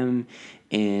between them,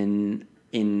 in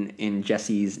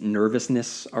Jesse's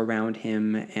nervousness around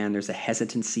him, and there's a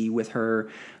hesitancy with her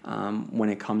when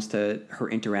it comes to her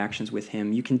interactions with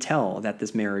him. You can tell that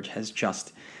this marriage has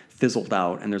just fizzled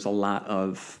out, and there's a lot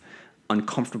of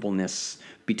uncomfortableness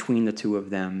between the two of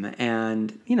them.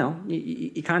 And,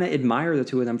 you kind of admire the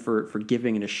two of them for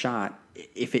giving it a shot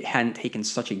if it hadn't taken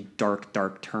such a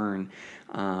dark turn.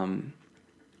 And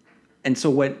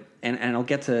so and I'll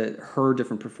get to her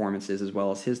different performances as well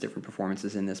as his different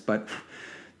performances in this, but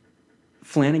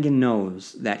Flanagan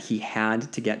knows that he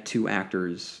had to get two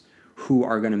actors who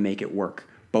are going to make it work,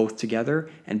 both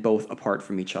together and both apart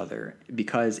from each other,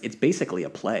 because it's basically a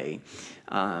play.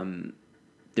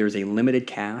 There's a limited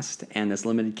cast, and this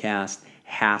limited cast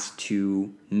has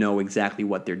to know exactly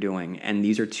what they're doing, and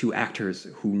these are two actors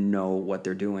who know what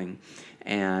they're doing.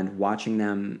 And watching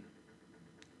them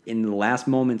in the last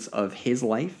moments of his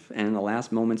life and the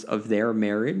last moments of their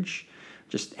marriage,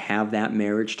 just have that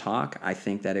marriage talk, I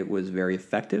think that it was very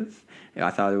effective.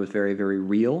 I thought it was very, very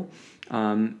real.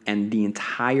 And the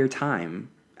entire time,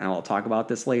 and I'll talk about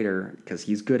this later because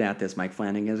he's good at this. Mike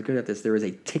Flanagan is good at this. There is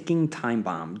a ticking time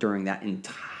bomb during that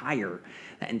entire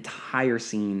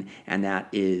scene, and that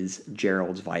is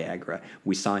Gerald's Viagra.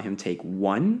 We saw him take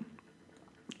one,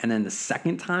 and then the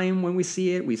second time when we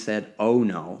see it, we said, oh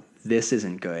no, this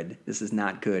isn't good. This is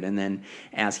not good. And then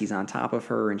as he's on top of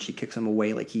her and she kicks him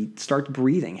away, like he starts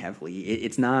breathing heavily.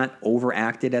 It's not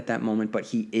overacted at that moment, but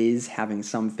he is having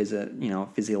some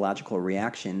physiological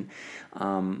reaction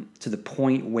to the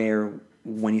point where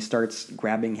when he starts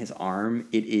grabbing his arm,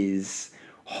 it is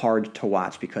hard to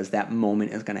watch because that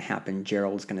moment is going to happen.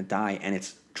 Gerald's going to die, and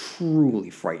it's truly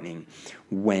frightening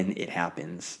when it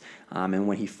happens. And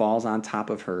when he falls on top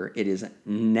of her, it is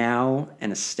now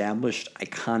an established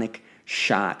iconic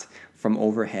shot from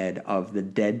overhead of the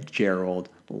dead Gerald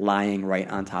lying right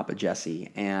on top of Jesse.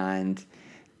 And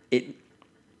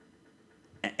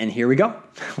here we go.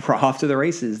 We're off to the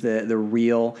races. The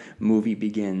real movie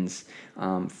begins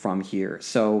from here.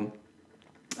 So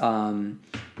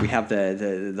we have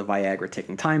the Viagra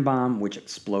ticking time bomb, which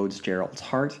explodes Gerald's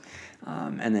heart.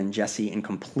 And then Jesse, in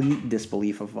complete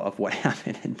disbelief of what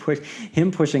happened, and her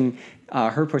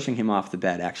pushing him off the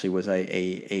bed actually was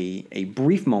a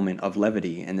brief moment of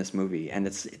levity in this movie, and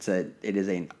it is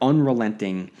an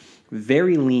unrelenting,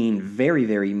 very lean, very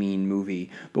very mean movie.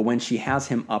 But when she has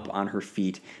him up on her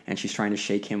feet and she's trying to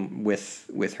shake him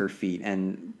with her feet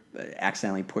and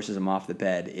accidentally pushes him off the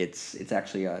bed, it's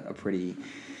actually a pretty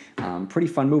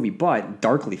fun movie, but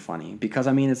darkly funny because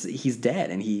he's dead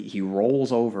and he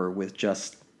rolls over with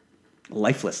just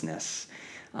lifelessness,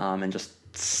 and just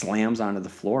slams onto the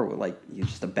floor with like he's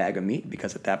just a bag of meat,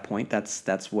 because at that point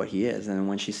that's what he is. And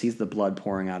when she sees the blood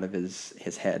pouring out of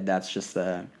his head, that's just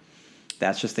the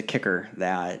kicker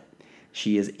that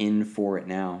she is in for it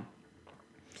now.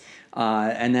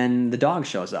 And then the dog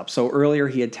shows up. So earlier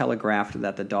he had telegraphed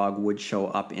that the dog would show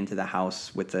up into the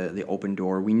house with the open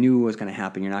door. We knew it was going to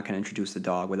happen. You're not going to introduce the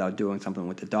dog without doing something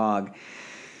with the dog.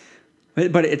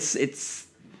 But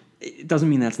it doesn't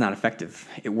mean that's not effective.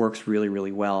 It works really,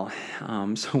 really well.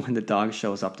 So when the dog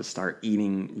shows up to start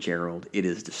eating Gerald, it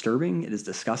is disturbing. It is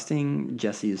disgusting.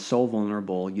 Jesse is so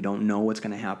vulnerable. You don't know what's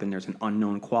going to happen. There's an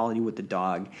unknown quality with the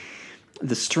dog.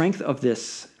 The strength of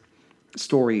this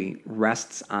story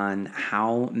rests on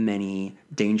how many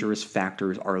dangerous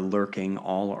factors are lurking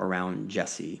all around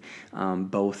Jesse,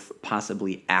 both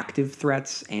possibly active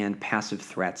threats and passive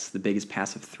threats, the biggest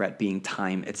passive threat being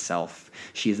time itself.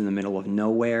 She is in the middle of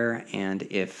nowhere, and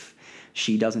if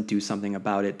she doesn't do something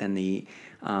about it, then the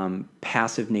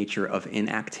passive nature of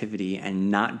inactivity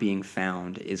and not being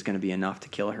found is going to be enough to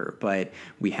kill her. But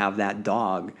we have that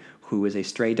dog who is a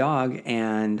stray dog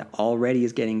and already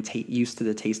is getting used to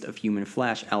the taste of human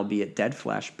flesh, albeit dead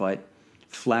flesh, but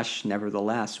flesh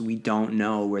nevertheless. We don't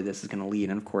know where this is going to lead,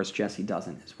 and of course Jesse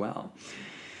doesn't as well.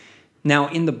 Now,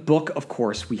 in the book, of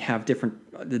course, we have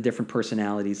the different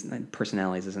personalities.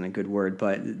 Personalities isn't a good word,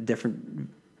 but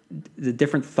the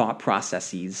different thought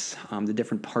processes, the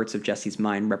different parts of Jesse's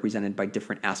mind represented by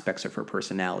different aspects of her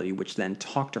personality, which then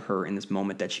talk to her in this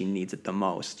moment that she needs it the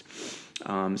most.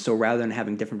 So rather than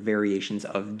having different variations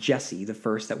of Jesse, the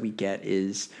first that we get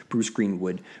is Bruce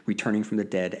Greenwood returning from the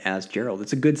dead as Gerald.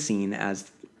 It's a good scene,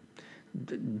 as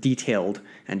detailed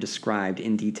and described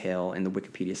in detail in the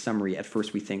Wikipedia summary. At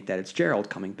first we think that it's Gerald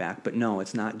coming back, but no,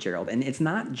 it's not Gerald. And it's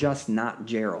not just not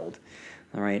Gerald,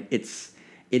 all right?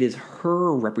 It is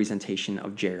her representation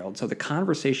of Gerald. So the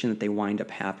conversation that they wind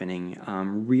up happening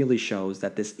really shows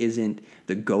that this isn't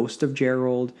the ghost of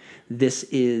Gerald. This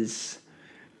is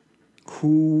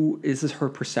her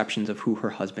perceptions of who her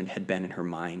husband had been in her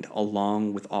mind,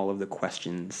 along with all of the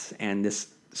questions. And this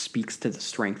speaks to the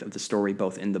strength of the story,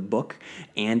 both in the book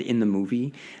and in the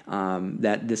movie,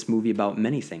 that this movie about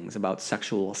many things, about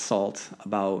sexual assault,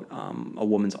 about a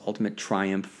woman's ultimate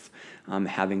triumph,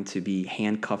 having to be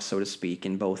handcuffed, so to speak,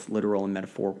 in both literal and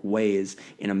metaphorical ways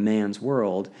in a man's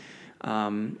world.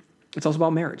 It's also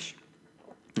about marriage.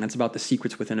 And it's about the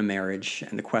secrets within a marriage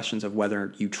and the questions of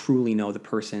whether you truly know the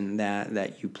person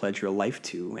that you pledge your life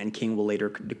to. And King will later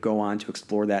go on to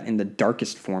explore that in the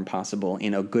darkest form possible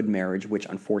in A Good Marriage, which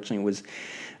unfortunately was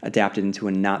adapted into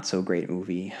a not-so-great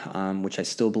movie, which I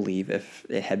still believe, if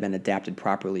it had been adapted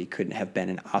properly, could have been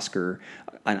an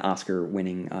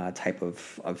Oscar-winning type of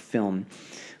film.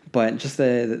 But just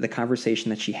the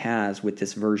conversation that she has with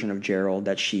this version of Gerald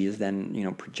that she is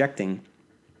then projecting.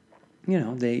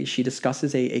 She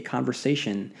discusses a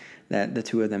conversation that the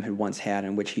two of them had once had,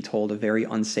 in which he told a very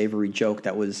unsavory joke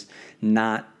that was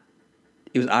out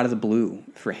of the blue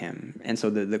for him. And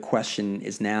so the question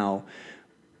is now,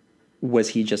 was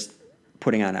he just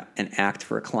putting on an act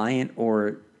for a client,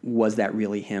 or was that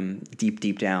really him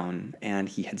deep down, and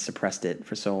he had suppressed it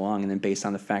for so long? And then based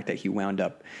on the fact that he wound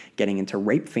up getting into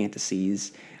rape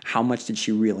fantasies, how much did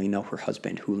she really know her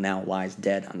husband, who now lies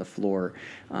dead on the floor,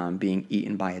 being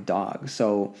eaten by a dog?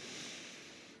 So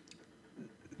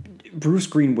Bruce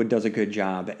Greenwood does a good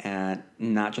job at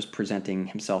not just presenting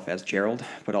himself as Gerald,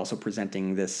 but also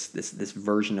presenting this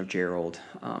version of Gerald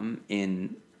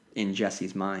in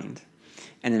Jesse's mind.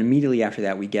 And then immediately after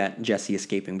that, we get Jesse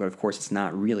escaping, but of course it's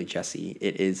not really Jesse.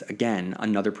 It is, again,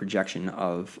 another projection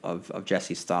of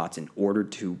Jesse's thoughts in order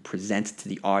to present to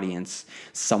the audience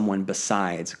someone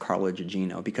besides Carla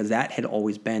Gugino, because that had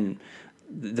always been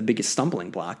the biggest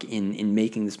stumbling block in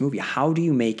making this movie. How do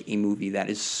you make a movie that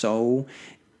is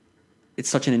it's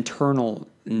such an internal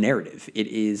narrative? It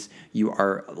is, you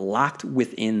are locked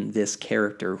within this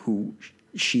character who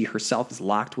she herself is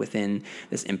locked within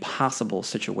this impossible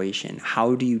situation.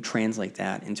 How do you translate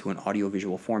that into an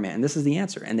audiovisual format? And this is the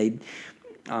answer. And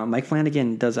Mike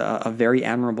Flanagan does a very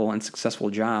admirable and successful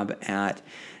job at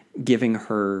giving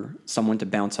her someone to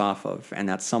bounce off of, and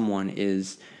that someone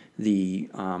is the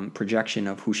projection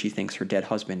of who she thinks her dead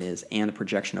husband is, and the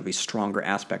projection of a stronger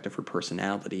aspect of her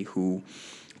personality who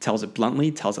tells it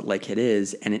bluntly, tells it like it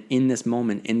is, and in this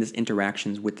moment, in this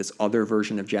interactions with this other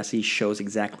version of Jesse, shows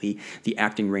exactly the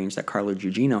acting range that Carla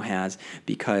Gugino has,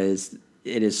 because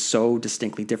it is so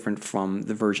distinctly different from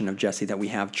the version of Jesse that we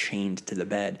have chained to the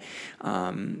bed.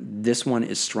 This one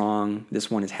is strong.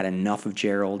 This one has had enough of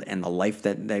Gerald and the life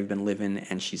that they've been living,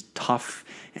 and she's tough,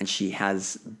 and she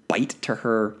has bite to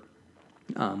her,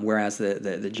 whereas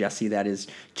the Jesse that is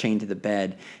chained to the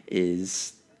bed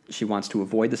is... She wants to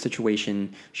avoid the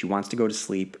situation. She wants to go to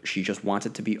sleep. She just wants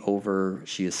it to be over.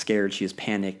 She is scared. She is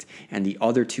panicked. And the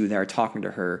other two that are talking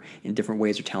to her in different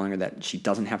ways are telling her that she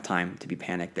doesn't have time to be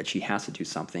panicked, that she has to do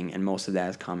something. And most of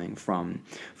that is coming from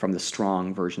the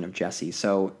strong version of Jesse.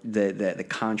 So the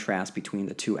contrast between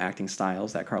the two acting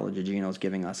styles that Carla Gugino is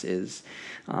giving us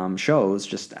shows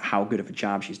just how good of a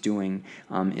job she's doing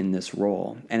in this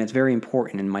role. And it's very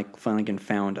important. And Mike Flanagan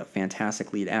found a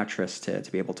fantastic lead actress to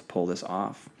be able to pull this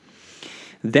off.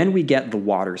 Then we get the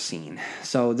water scene.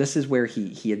 So this is where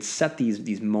he had set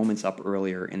these moments up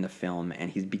earlier in the film,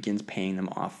 and he begins paying them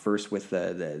off, first with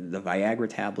the Viagra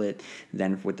tablet,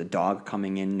 then with the dog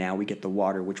coming in. Now we get the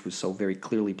water, which was so very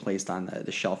clearly placed on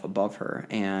the shelf above her.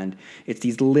 And it's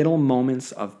these little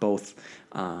moments of both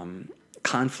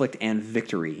conflict and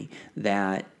victory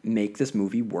that make this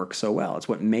movie work so well. It's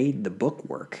what made the book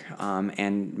work,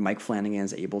 and Mike Flanagan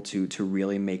is able to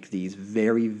really make these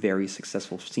very, very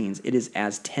successful scenes. It is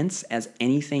as tense as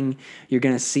anything you're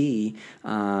going to see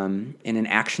in an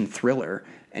action thriller,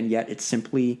 and yet it's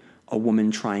simply a woman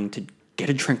trying to get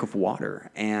a drink of water,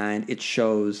 and it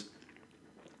shows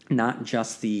not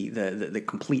just the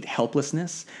complete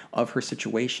helplessness of her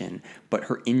situation, but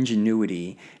her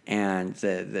ingenuity and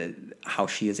the how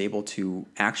she is able to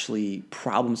actually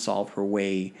problem solve her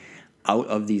way out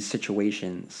of these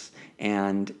situations.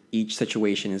 And each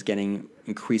situation is getting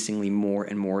increasingly more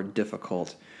and more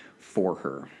difficult for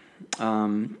her.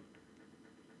 And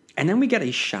then we get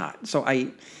a shot. So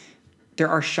there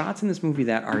are shots in this movie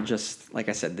that are just, like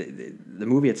I said, the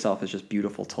movie itself is just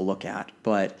beautiful to look at,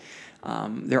 but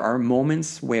there are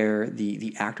moments where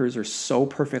the actors are so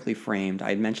perfectly framed. I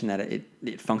had mentioned that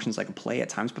it functions like a play at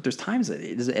times, but there's times that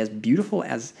it is as beautiful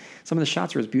as, some of the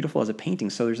shots are as beautiful as a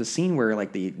painting. So there's a scene where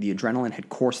like the adrenaline had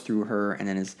coursed through her and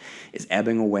then is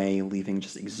ebbing away, leaving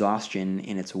just exhaustion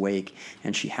in its wake,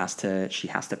 and she has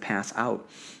to pass out.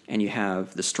 And you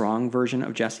have the strong version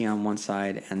of Jesse on one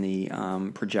side and the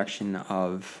projection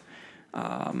of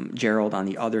Gerald on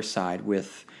the other side,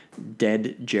 with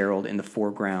dead Gerald in the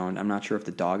foreground. I'm not sure if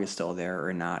the dog is still there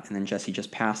or not. And then Jesse just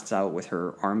passes out with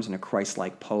her arms in a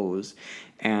Christ-like pose,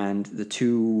 and the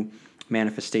two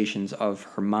manifestations of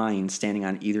her mind standing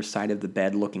on either side of the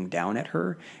bed looking down at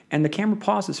her. And the camera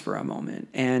pauses for a moment.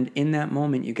 And in that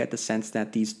moment, you get the sense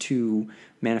that these two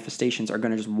manifestations are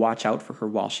going to just watch out for her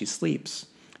while she sleeps,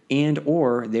 and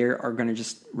or they are going to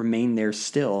just remain there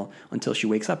still until she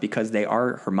wakes up, because they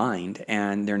are her mind,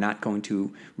 and they're not going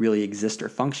to really exist or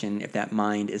function if that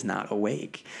mind is not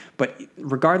awake. But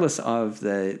regardless of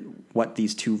what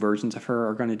these two versions of her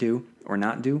are going to do or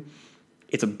not do,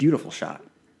 it's a beautiful shot.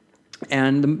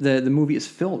 And the movie is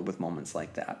filled with moments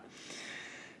like that.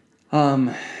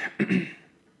 And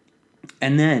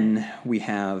then we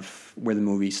have where the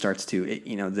movie starts to,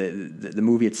 the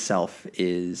movie itself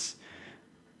is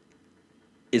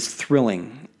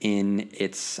thrilling in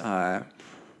its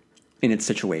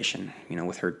situation,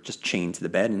 with her just chained to the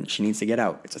bed and she needs to get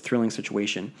out. It's a thrilling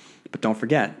situation. But don't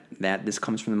forget that this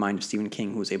comes from the mind of Stephen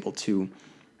King, who was able to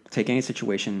take any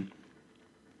situation,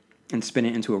 and spin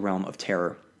it into a realm of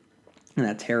terror. And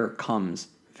that terror comes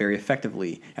very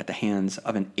effectively at the hands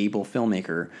of an able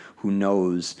filmmaker who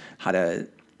knows how to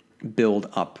build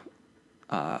up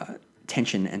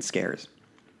tension and scares.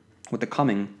 With the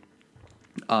coming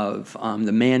of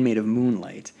the man made of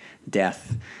moonlight,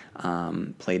 Death,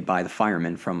 played by the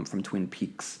fireman from Twin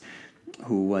Peaks,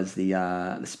 who was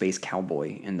the space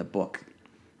cowboy in the book.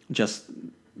 Just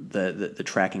the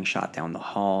tracking shot down the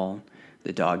hall,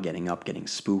 the dog getting up, getting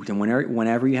spooked, and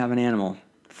whenever you have an animal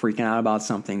freaking out about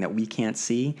something that we can't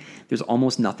see, there's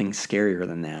almost nothing scarier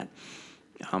than that.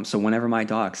 So whenever my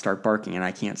dogs start barking and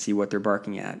I can't see what they're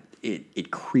barking at,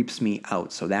 it creeps me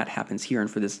out. So that happens here,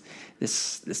 and for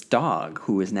this dog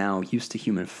who is now used to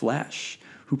human flesh,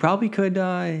 who probably could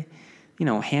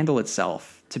handle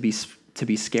itself to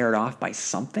be scared off by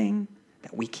something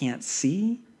that we can't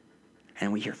see,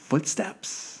 and we hear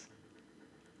footsteps.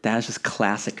 That is just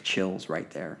classic chills right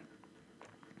there.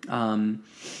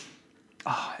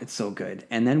 It's so good.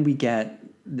 And then we get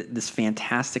this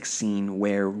fantastic scene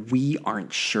where we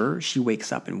aren't sure. She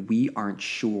wakes up and we aren't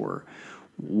sure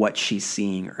what she's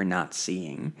seeing or not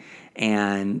seeing.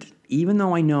 And even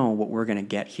though I know what we're going to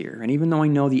get here, and even though I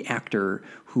know the actor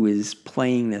who is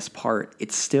playing this part,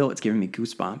 it's giving me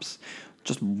goosebumps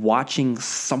just watching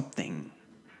something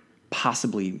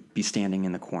possibly be standing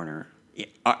in the corner.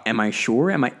 Am I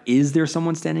sure? Is there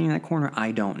someone standing in that corner?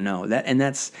 I don't know.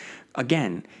 That's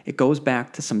again, it goes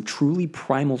back to some truly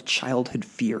primal childhood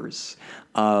fears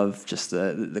of just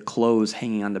the clothes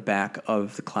hanging on the back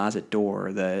of the closet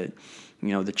door, the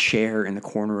chair in the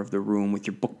corner of the room with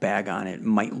your book bag on it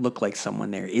might look like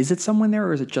someone there. Is it someone there,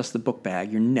 or is it just the book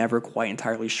bag? You're never quite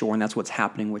entirely sure, and that's what's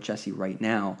happening with Jesse right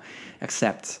now,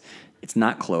 except it's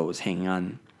not clothes hanging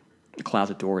on the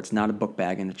closet door. It's not a book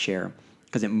bag in the chair,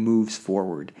 because it moves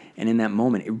forward. And in that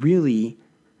moment, it really,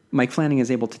 Mike Flanagan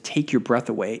is able to take your breath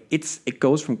away. It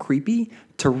goes from creepy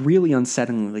to really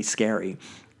unsettlingly scary,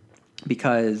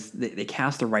 because they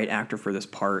cast the right actor for this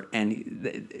part,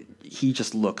 and he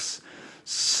just looks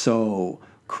so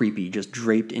creepy, just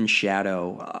draped in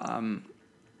shadow.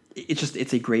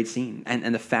 It's a great scene.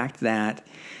 And the fact that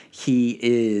he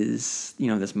is,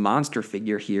 this monster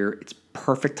figure here, it's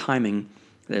perfect timing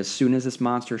that as soon as this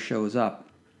monster shows up,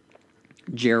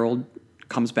 Gerald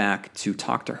comes back to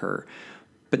talk to her.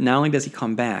 But not only does he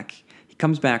come back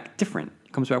different.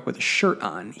 He comes back with a shirt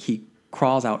on. He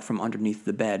crawls out from underneath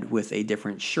the bed with a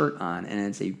different shirt on, and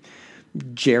it's a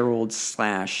Gerald /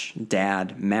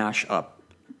 dad mashup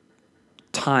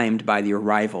timed by the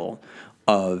arrival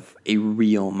of a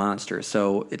real monster.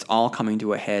 So it's all coming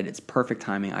to a head. It's perfect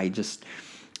timing.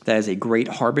 That is a great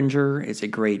harbinger. It's a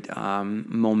great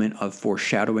moment of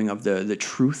foreshadowing of the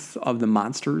truth of the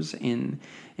monsters in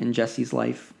Jesse's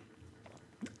life.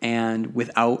 And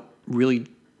without really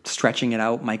stretching it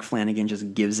out, Mike Flanagan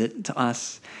just gives it to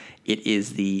us. It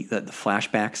is the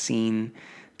flashback scene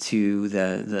to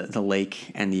the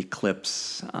lake and the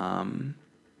eclipse.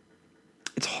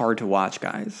 It's hard to watch,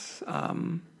 guys.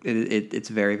 It's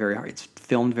very, very hard. It's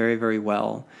filmed very, very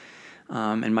well.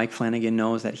 And Mike Flanagan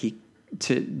knows that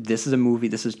this is a movie,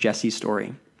 this is Jesse's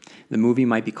story. The movie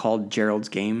might be called Gerald's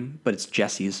Game, but it's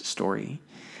Jesse's story.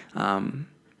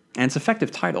 And it's an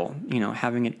effective title,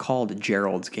 having it called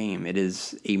Gerald's Game. It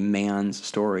is a man's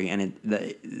story, and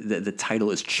the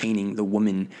title is chaining the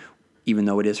woman, even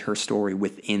though it is her story,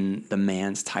 within the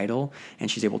man's title,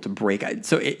 and she's able to break it.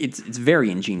 So it's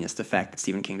very ingenious, the fact that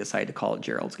Stephen King decided to call it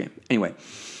Gerald's Game. Anyway,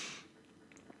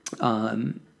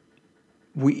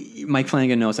 Mike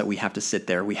Flanagan knows that we have to sit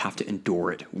there, we have to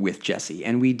endure it with Jesse,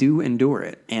 and we do endure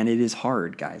it, and it is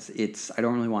hard, guys. I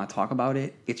don't really want to talk about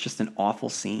it. It's just an awful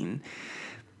scene.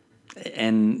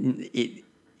 And it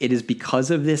is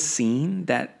because of this scene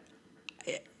that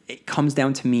it comes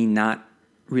down to me not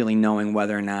really knowing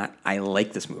whether or not I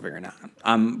like this movie or not.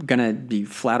 I'm going to be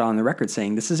flat on the record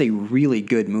saying this is a really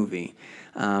good movie,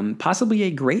 possibly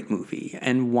a great movie,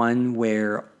 and one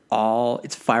where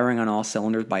it's firing on all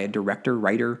cylinders by a director,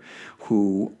 writer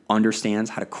who understands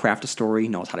how to craft a story,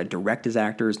 knows how to direct his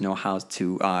actors, knows how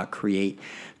to create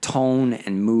tone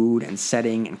and mood and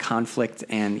setting and conflict,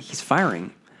 and he's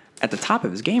firing at the top of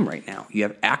his game right now. You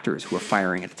have actors who are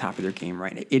firing at the top of their game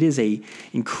right now. It is a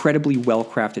incredibly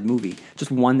well-crafted movie, just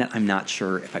one that I'm not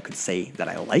sure if I could say that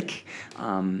I like,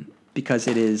 because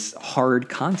it is hard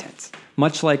content.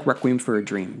 Much like Requiem for a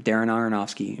Dream, Darren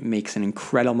Aronofsky makes an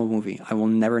incredible movie. I will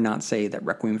never not say that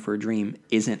Requiem for a Dream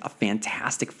isn't a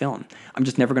fantastic film. I'm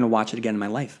just never going to watch it again in my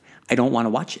life. I don't want to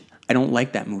watch it. I don't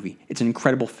like that movie. It's an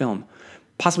incredible film,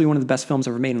 possibly one of the best films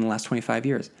ever made in the last 25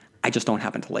 years. I just don't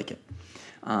happen to like it.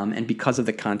 And because of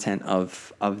the content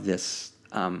of this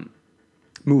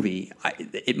movie,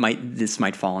 this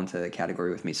might fall into the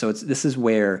category with me. So this is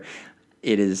where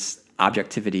it is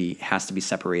objectivity has to be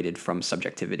separated from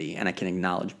subjectivity, and I can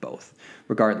acknowledge both.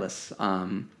 Regardless,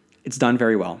 it's done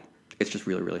very well. It's just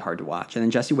really, really hard to watch. And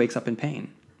then Jesse wakes up in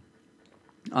pain.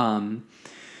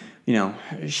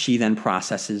 She then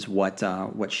processes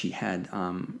what she had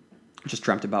just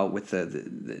dreamt about with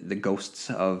the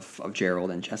ghosts of Gerald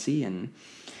and Jesse, and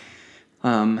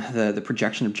the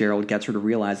projection of Gerald gets her to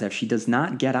realize that if she does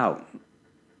not get out,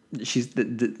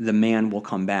 the man will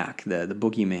come back. The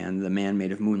boogeyman, the man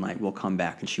made of moonlight, will come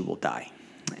back, and she will die.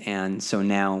 And so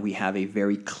now we have a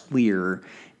very clear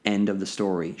end of the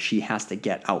story. She has to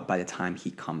get out by the time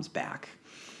he comes back.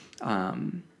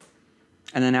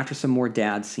 And then after some more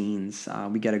dad scenes,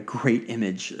 we get a great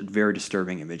image, a very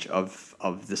disturbing image of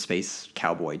the space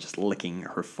cowboy just licking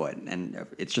her foot. And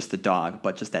it's just the dog,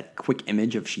 but just that quick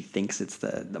image of she thinks it's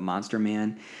the monster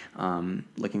man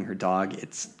licking her dog.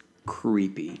 It's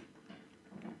creepy.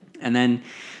 And then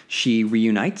she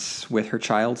reunites with her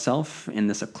child self in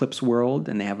this eclipse world,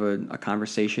 and they have a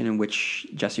conversation in which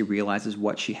Jesse realizes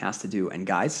what she has to do. And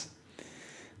guys,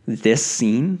 this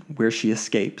scene where she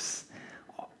escapes,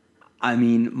 I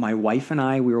mean, my wife and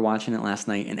I, we were watching it last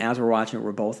night, and as we're watching it,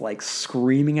 we're both like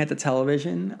screaming at the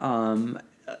television.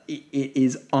 It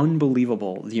is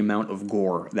unbelievable the amount of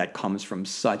gore that comes from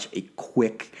such a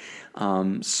quick,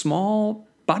 small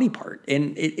body part.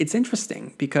 And it's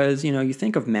interesting because, you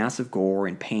think of massive gore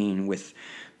and pain with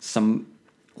some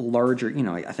larger,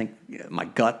 I think my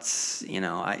guts, you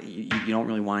don't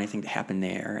really want anything to happen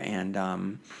there.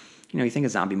 And, you think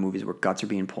of zombie movies where guts are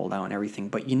being pulled out and everything,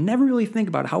 but you never really think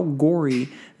about how gory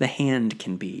the hand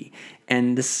can be.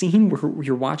 And the scene where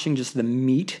you're watching just the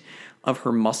meat of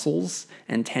her muscles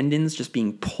and tendons just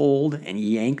being pulled and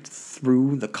yanked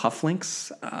through the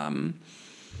cufflinks,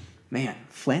 man,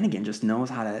 Flanagan just knows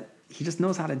how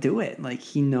to do it. Like,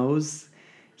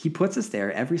 he puts us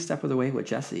there every step of the way with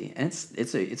Jesse, and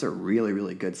it's a really,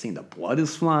 really good scene. The blood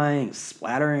is flying,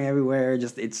 splattering everywhere.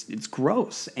 Just it's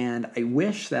gross, and I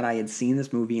wish that I had seen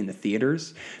this movie in the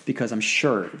theaters, because I'm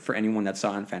sure for anyone that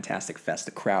saw it in Fantastic Fest,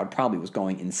 the crowd probably was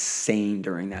going insane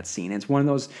during that scene. And it's one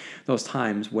of those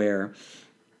times where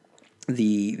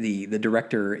the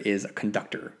director is a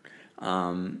conductor,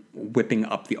 whipping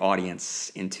up the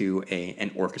audience into an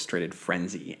orchestrated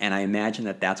frenzy. And I imagine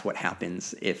that that's what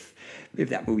happens if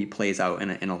that movie plays out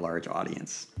in a large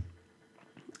audience.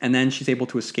 And then she's able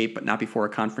to escape, but not before a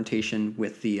confrontation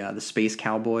with the space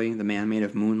cowboy, the man made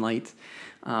of moonlight.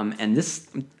 And this,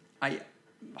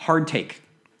 hard take,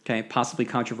 okay, possibly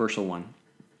controversial one.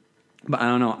 But I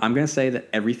don't know. I'm going to say that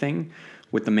everything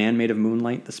with the man made of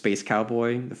moonlight, the space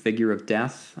cowboy, the figure of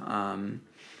death,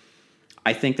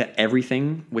 I think that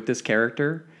everything with this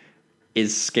character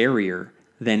is scarier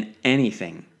than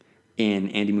anything in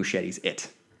Andy Muschietti's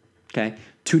It. Okay?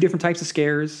 Two different types of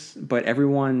scares, but a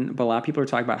lot of people are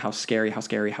talking about how scary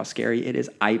it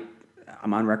is. I'm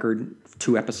on record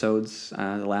 2 episodes,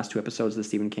 the last 2 episodes of the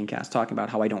Stephen King cast, talking about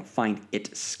how I don't find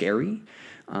it scary.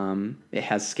 It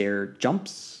has scare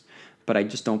jumps, but I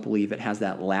just don't believe it has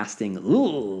that lasting,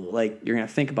 like you're going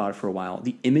to think about it for a while.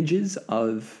 The images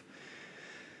of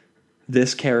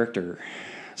this character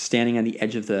standing on the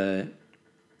edge of the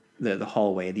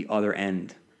hallway, the other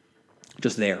end,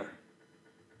 just there,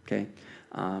 okay?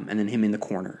 And then him in the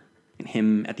corner, and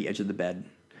him at the edge of the bed,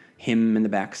 him in the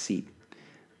back seat,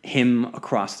 him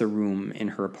across the room in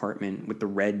her apartment with the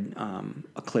red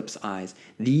eclipse eyes.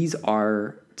 These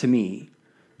are, to me,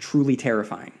 truly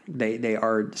terrifying. They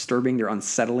are disturbing. They're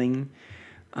unsettling.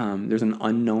 There's an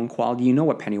unknown quality. You know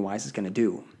what Pennywise is going to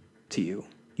do to you.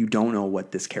 You don't know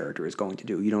what this character is going to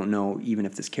do. You don't know even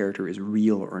if this character is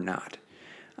real or not.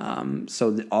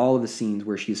 So all of the scenes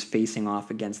where she's facing off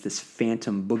against this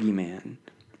phantom boogeyman,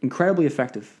 incredibly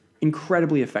effective,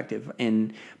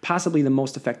 and possibly the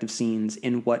most effective scenes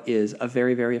in what is a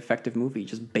very, very effective movie,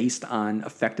 just based on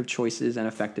effective choices and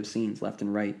effective scenes left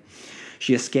and right.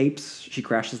 She escapes, she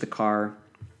crashes the car,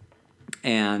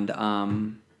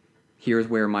 and here's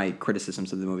where my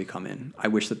criticisms of the movie come in. I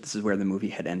wish that this is where the movie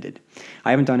had ended.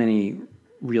 I haven't done any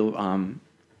real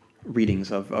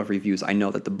readings of reviews. I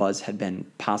know that the buzz had been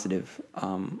positive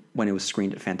when it was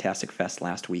screened at Fantastic Fest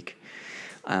last week.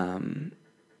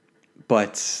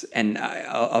 Which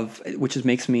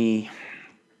makes me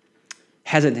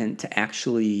hesitant to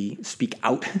actually speak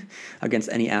out against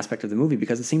any aspect of the movie,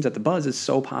 because it seems that the buzz is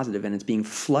so positive and it's being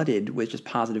flooded with just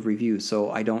positive reviews.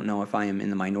 So I don't know if I am in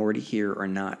the minority here or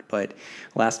not, but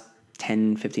last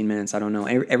 10, 15 minutes, I don't know.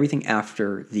 Everything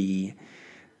after the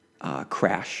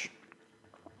crash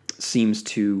seems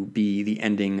to be the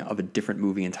ending of a different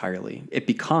movie entirely. It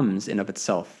becomes, in of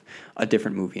itself, a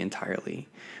different movie entirely.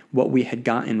 What we had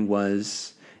gotten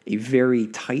was a very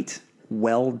tight,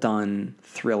 well done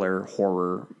thriller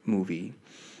horror movie.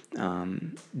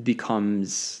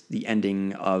 Becomes the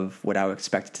ending of what I would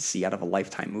expect to see out of a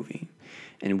Lifetime movie,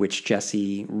 in which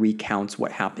Jessie recounts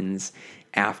what happens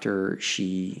after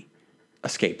she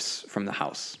escapes from the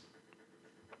house.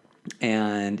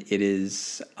 And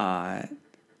it's a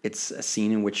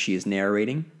scene in which she is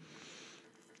narrating,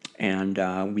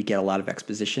 and we get a lot of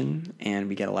exposition and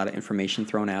we get a lot of information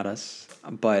thrown at us.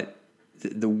 But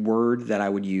the word that I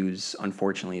would use,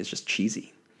 unfortunately, is just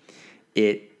cheesy.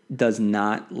 It does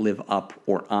not live up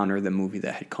or honor the movie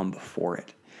that had come before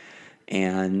it.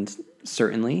 And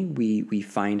certainly we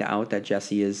find out that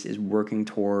Jessie is working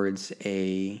towards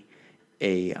a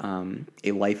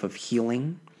life of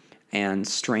healing and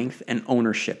strength and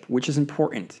ownership, which is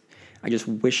important. I just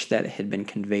wish that it had been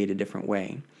conveyed a different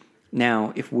way.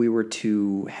 Now, if we were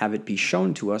to have it be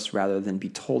shown to us rather than be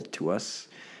told to us,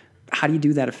 how do you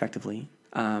do that effectively?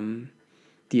 Do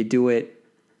you do it,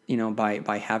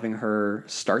 by having her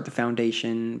start the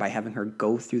foundation, by having her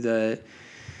go through the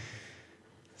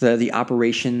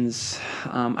operations?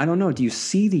 I don't know. Do you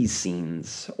see these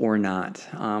scenes or not?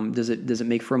 Does it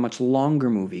make for a much longer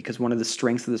movie? Because one of the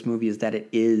strengths of this movie is that it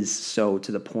is so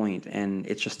to the point, and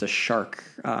it's just a shark.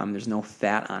 There's no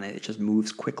fat on it. It just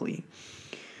moves quickly.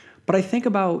 But I think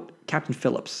about Captain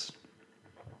Phillips,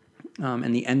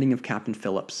 and the ending of Captain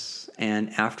Phillips, and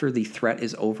after the threat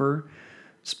is over.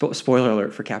 Spoiler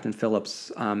alert for Captain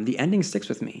Phillips. The ending sticks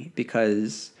with me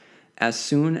because as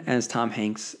soon as Tom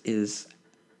Hanks is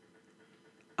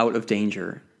out of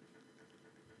danger,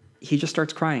 he just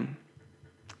starts crying.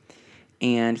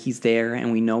 And he's there,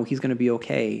 and we know he's going to be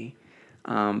okay.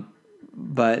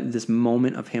 But this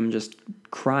moment of him just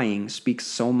crying speaks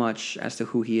so much as to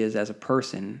who he is as a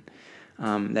person,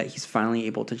 that he's finally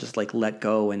able to just let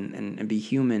go and be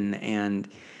human and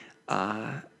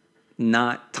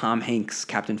not Tom Hanks,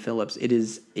 Captain Phillips. It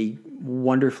is a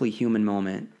wonderfully human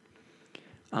moment.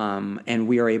 And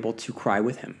we are able to cry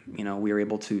with him. We are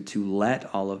able to let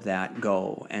all of that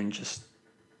go and just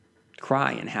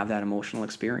cry and have that emotional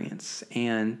experience.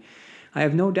 And I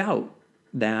have no doubt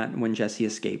that when Jessie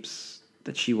escapes,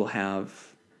 that she will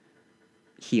have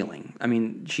healing. I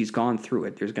mean, she's gone through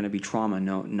it. There's going to be trauma,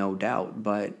 no doubt.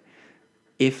 But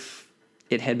if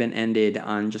it had been ended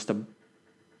on just a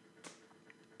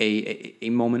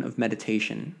moment of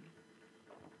meditation,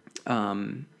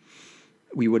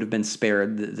 we would have been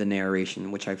spared the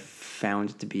narration, which I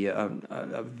found to be a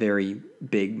very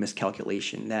big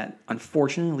miscalculation that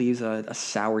unfortunately leaves a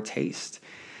sour taste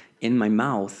in my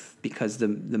mouth because the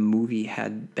movie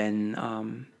had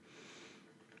been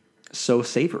so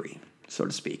savory, so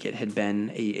to speak. It had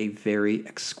been a very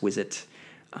exquisite,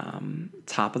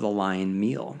 top-of-the-line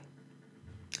meal.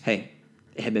 Hey,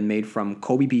 it had been made from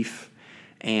Kobe beef,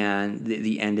 and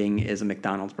the ending is a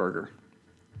McDonald's burger.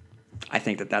 I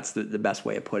think that's the best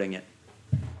way of putting it.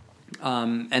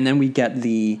 And then we get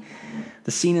the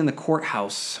scene in the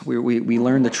courthouse where we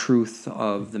learn the truth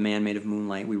of the man made of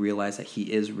moonlight. We realize that he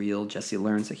is real. Jessie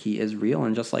learns that he is real.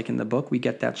 And just like in the book, we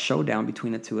get that showdown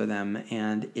between the two of them.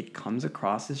 And it comes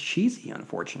across as cheesy,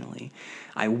 unfortunately.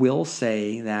 I will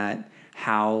say that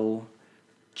how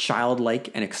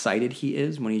childlike and excited he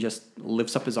is when he just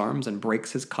lifts up his arms and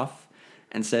breaks his cuff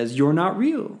and says, "You're not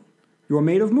real. You're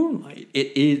made of moonlight."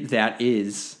 That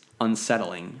is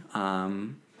unsettling.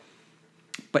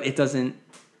 But it doesn't.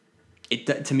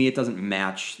 To me, it doesn't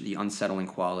match the unsettling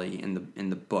quality in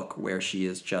the book, where she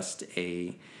is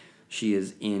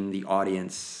in the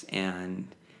audience and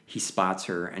he spots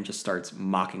her and just starts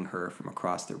mocking her from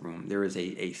across the room. There is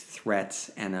a threat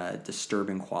and a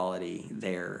disturbing quality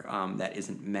there that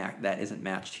isn't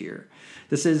matched here.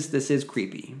 This is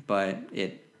creepy, but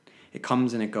it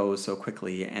comes and it goes so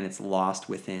quickly, and it's lost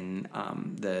within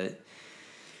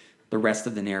the rest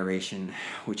of the narration,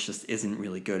 which just isn't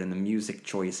really good. And the music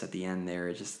choice at the end there,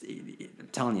 I'm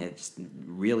telling you, it just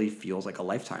really feels like a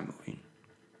Lifetime movie.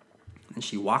 And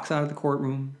she walks out of the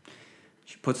courtroom,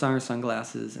 she puts on her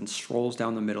sunglasses and strolls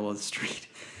down the middle of the street.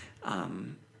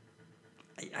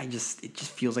 It just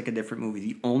feels like a different movie.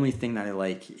 The only thing that I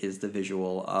like is the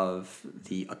visual of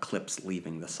the eclipse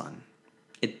leaving the sun.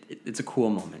 It's a cool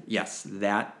moment. Yes,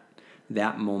 that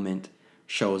moment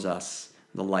shows us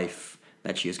the life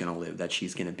that she is going to live, that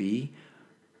she's going to be,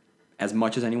 as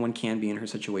much as anyone can be in her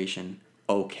situation,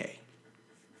 okay.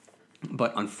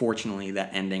 But unfortunately, that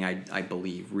ending, I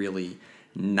believe, really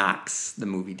knocks the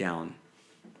movie down,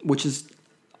 which is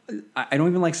I don't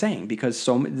even like saying, because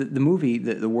the movie,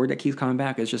 the word that keeps coming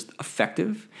back is just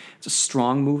effective. It's a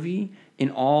strong movie in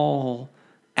all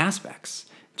aspects,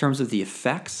 in terms of the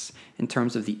effects, in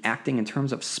terms of the acting, in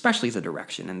terms of especially the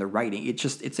direction and the writing.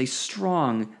 It's a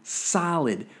strong,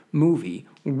 solid movie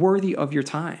worthy of your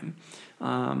time.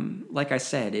 Like I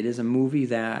said, it is a movie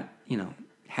that,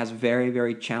 has very,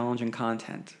 very challenging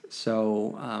content.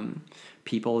 So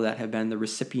people that have been the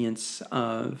recipients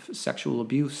of sexual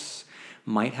abuse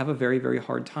might have a very, very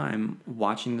hard time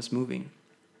watching this movie.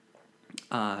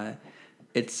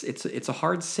 It's a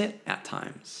hard sit at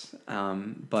times,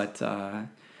 but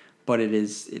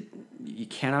you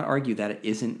cannot argue that it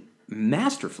isn't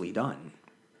masterfully done.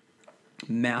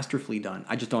 Masterfully done.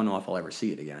 I just don't know if I'll ever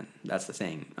see it again. That's the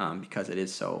thing, because it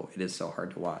is so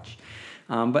hard to watch.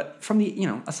 But from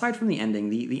aside from the ending,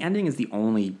 the ending is the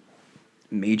only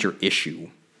major issue,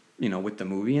 with the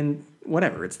movie, and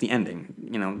whatever, it's the ending.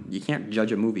 You can't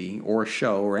judge a movie or a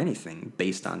show or anything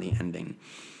based on the ending.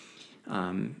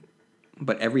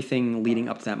 But everything leading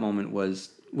up to that moment was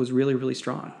really, really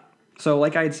strong. So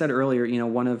like I had said earlier,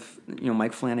 one of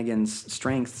Mike Flanagan's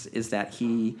strengths is that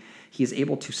he is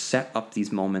able to set up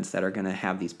these moments that are going to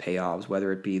have these payoffs,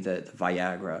 whether it be the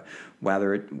Viagra,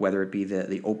 whether it be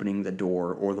the opening the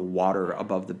door, or the water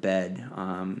above the bed,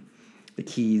 the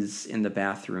keys in the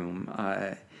bathroom,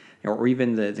 or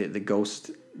even the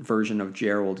ghost version of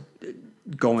Gerald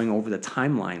going over the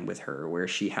timeline with her, where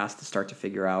she has to start to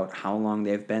figure out how long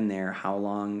they've been there, how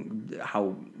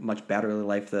much battery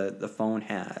life the phone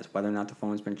has, whether or not the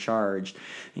phone's been charged,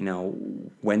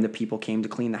 when the people came to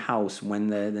clean the house, when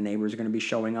the neighbors are going to be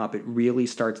showing up. It really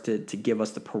starts to give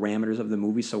us the parameters of the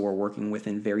movie, so we're working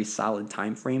within very solid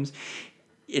time frames.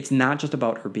 It's not just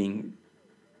about her being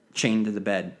chained to the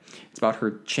bed. It's about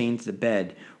her chained to the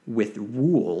bed with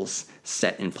rules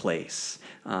set in place,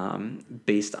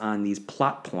 based on these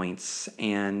plot points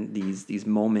and these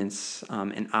moments,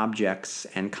 and objects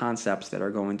and concepts that are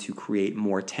going to create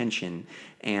more tension.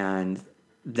 And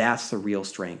that's the real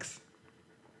strength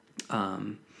of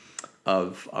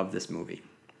this movie.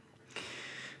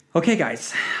 Okay,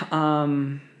 guys.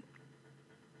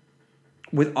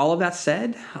 With all of that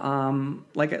said,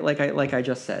 like I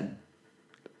just said,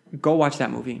 go watch that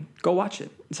movie. Go watch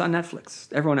it. It's on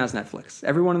Netflix. Everyone has Netflix.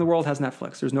 Everyone in the world has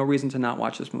Netflix. There's no reason to not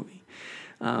watch this movie.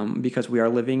 Because we are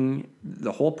living,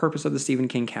 the whole purpose of the Stephen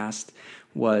King cast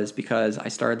was because I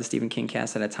started the Stephen King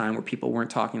cast at a time where people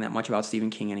weren't talking that much about Stephen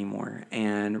King anymore.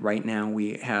 And right now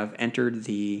we have entered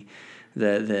the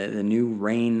new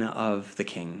reign of the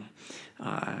King,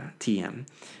 TM.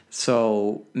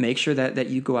 So make sure that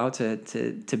you go out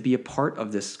to be a part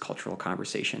of this cultural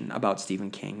conversation about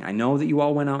Stephen King. I know that you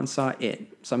all went out and saw it.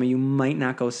 Some of you might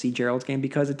not go see Gerald's Game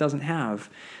because it doesn't have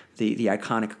the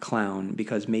iconic clown,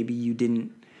 because maybe you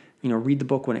didn't read the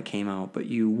book when it came out, but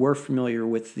you were familiar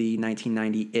with the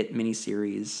 1990 It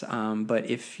miniseries. But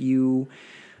if you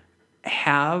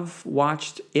have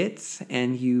watched It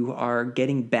and you are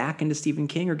getting back into Stephen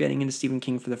King, or getting into Stephen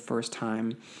King for the first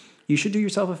time, you should do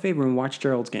yourself a favor and watch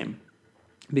Gerald's Game,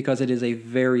 because it is a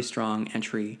very strong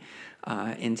entry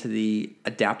into the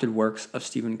adapted works of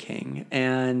Stephen King.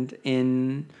 And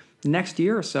in the next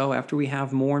year or so, after we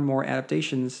have more and more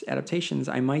adaptations,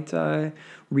 I might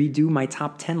redo my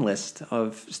top 10 list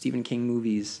of Stephen King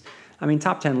movies. I mean,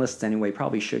 top 10 lists anyway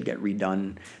probably should get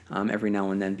redone every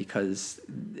now and then, because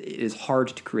it is hard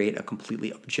to create a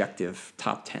completely objective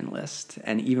top 10 list.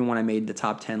 And even when I made the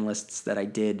top 10 lists that I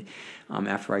did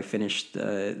after I finished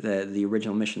the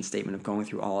original mission statement of going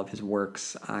through all of his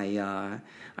works, I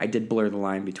did blur the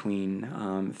line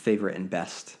between favorite and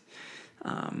best.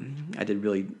 I did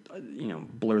really,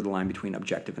 blur the line between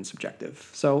objective and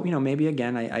subjective. So, maybe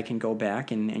again, I can go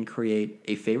back and create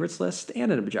a favorites list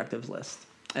and an objectives list.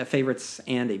 Favorites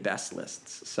and a best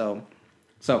lists. So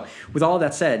with all of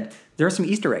that said, there are some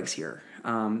Easter eggs here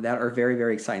that are very,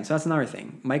 very exciting. So that's another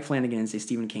thing. Mike Flanagan is a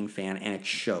Stephen King fan, and it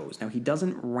shows. Now, he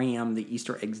doesn't ram the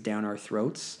Easter eggs down our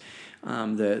throats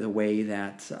the way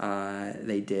that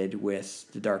they did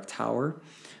with The Dark Tower,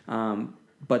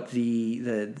 but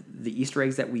the Easter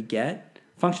eggs that we get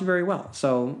function very well.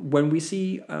 So when we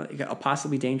see a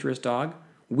possibly dangerous dog,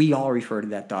 we all refer to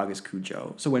that dog as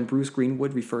Cujo. So when Bruce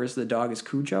Greenwood refers to the dog as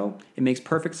Cujo, it makes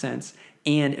perfect sense,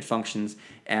 and it functions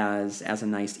as a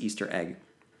nice Easter egg.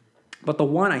 But the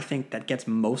one I think that gets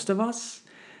most of us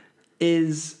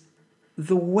is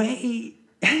the way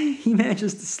he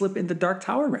manages to slip in the Dark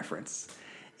Tower reference.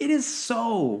 It is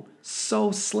so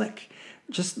slick.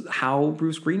 Just how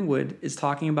Bruce Greenwood is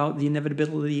talking about the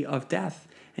inevitability of death,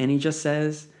 and he just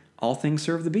says, all things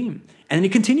serve the beam. And then he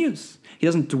continues. He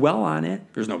doesn't dwell on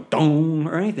it. There's no dong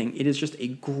or anything. It is just a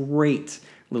great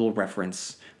little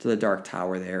reference to the Dark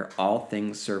Tower there. All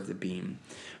things serve the beam.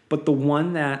 But the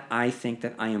one that I think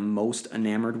that I am most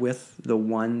enamored with, the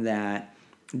one that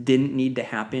didn't need to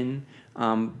happen,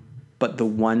 but the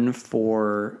one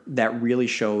that really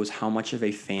shows how much of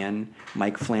a fan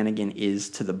Mike Flanagan is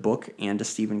to the book and to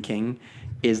Stephen King,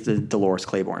 is the Dolores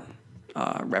Claiborne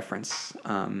reference.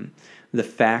 The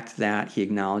fact that he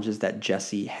acknowledges that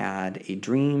Jesse had a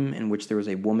dream in which there was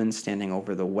a woman standing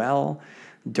over the well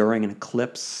during an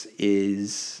eclipse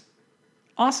is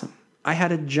awesome. I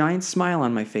had a giant smile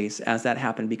on my face as that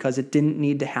happened because it didn't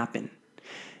need to happen.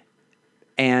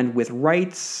 And with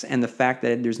rights and the fact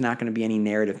that there's not going to be any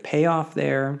narrative payoff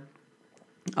there,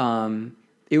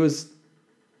 it was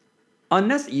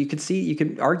unnecessary. You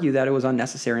could argue that it was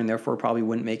unnecessary and therefore probably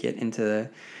wouldn't make it into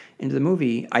the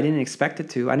movie. I didn't expect it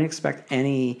to. I didn't expect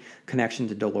any connection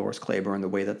to Dolores Claiborne the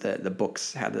way that the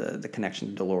books had the connection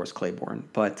to Dolores Claiborne.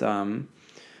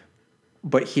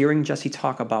 But hearing Jesse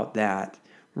talk about that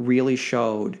really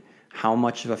showed how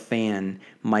much of a fan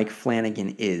Mike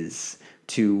Flanagan is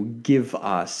to give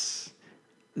us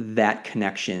that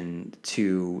connection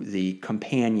to the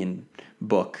companion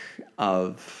book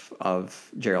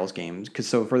of Gerald's Game.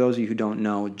 So for those of you who don't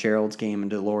know, Gerald's Game and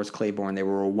Dolores Claiborne, they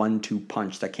were a 1-2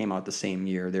 punch that came out the same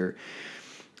year. They're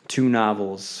two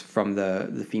novels from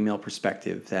the female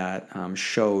perspective that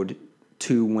showed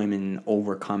two women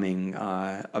overcoming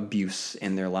abuse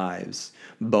in their lives,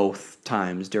 both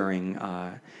times during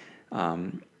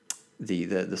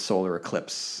the solar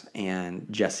eclipse. And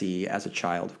Jesse, as a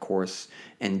child, of course,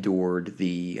 endured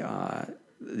the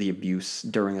abuse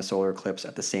during the solar eclipse.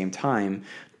 At the same time,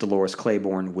 Dolores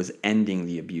Claiborne was ending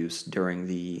the abuse during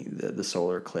the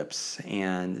solar eclipse.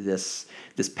 And this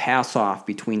pass off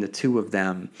between the two of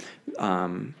them,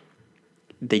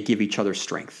 they give each other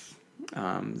strength.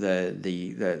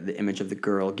 The image of the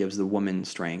girl gives the woman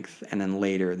strength, and then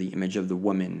later the image of the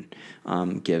woman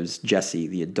gives Jesse,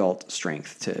 the adult,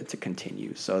 strength to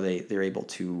continue. So they're able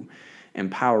to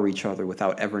empower each other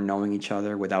without ever knowing each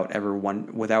other, without ever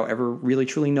really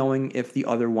truly knowing if the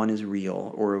other one is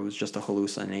real or it was just a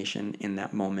hallucination in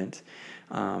that moment.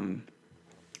 And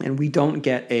we don't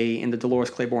get in the Dolores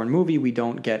Claiborne movie, we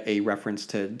don't get a reference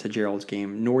to Gerald's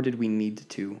Game, nor did we need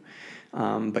to.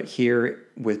 But here,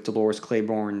 with Dolores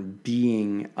Claiborne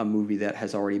being a movie that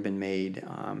has already been made,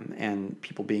 and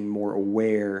people being more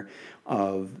aware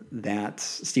of that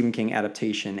Stephen King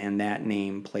adaptation and that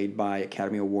name played by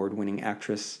Academy Award-winning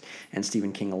actress and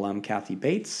Stephen King alum Kathy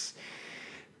Bates,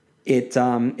 it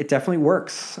definitely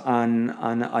works on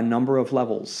a number of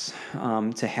levels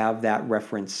to have that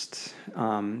referenced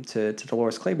to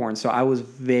Dolores Claiborne. So I was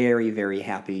very, very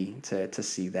happy to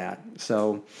see that.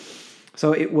 So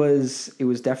it was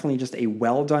definitely just a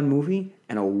well-done movie,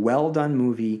 and a well-done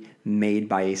movie made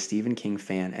by a Stephen King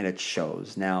fan, and it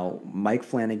shows. Now, Mike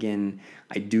Flanagan,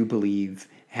 I do believe,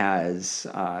 has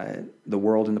the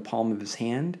world in the palm of his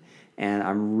hand, and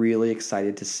I'm really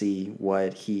excited to see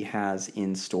what he has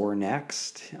in store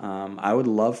next. I would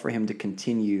love for him to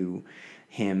continue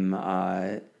him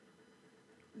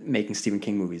making Stephen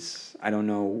King movies. I don't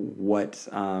know what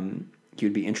he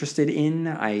would be interested in.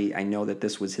 I know that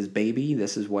this was his baby.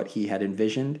 This is what he had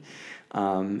envisioned.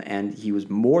 And he was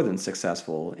more than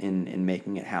successful in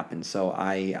making it happen. So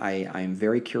I'm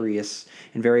very curious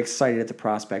and very excited at the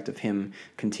prospect of him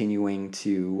continuing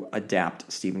to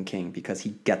adapt Stephen King, because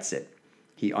he gets it.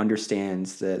 He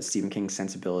understands the Stephen King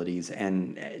sensibilities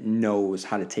and knows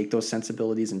how to take those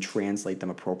sensibilities and translate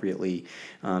them appropriately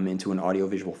into an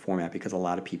audiovisual format, because a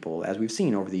lot of people, as we've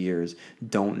seen over the years,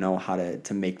 don't know how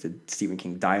to make the Stephen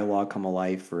King dialogue come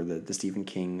alive, or the Stephen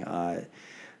King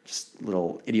just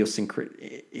little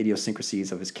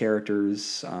idiosyncrasies of his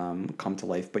characters come to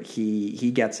life. But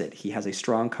he gets it. He has a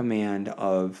strong command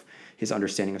of his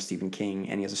understanding of Stephen King,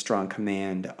 and he has a strong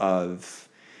command of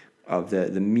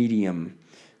the medium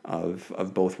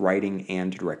of both writing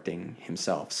and directing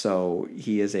himself. So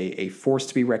he is a force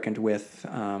to be reckoned with,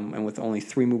 and with only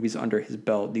 3 movies under his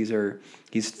belt,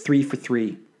 he's 3 for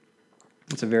 3.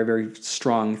 It's a very, very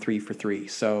strong 3 for 3.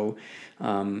 So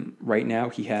right now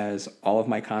he has all of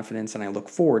my confidence, and I look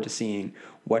forward to seeing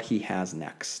what he has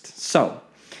next. So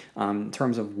in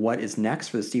terms of what is next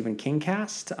for the Stephen King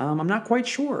cast, I'm not quite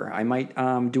sure. I might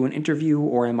do an interview,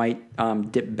 or I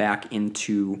might dip back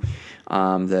into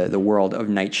the world of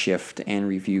Night Shift and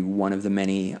review one of the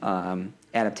many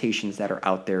adaptations that are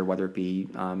out there, whether it be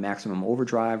Maximum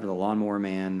Overdrive or The Lawnmower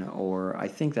Man, or I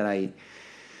think that I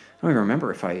don't even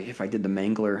remember if I did The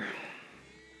Mangler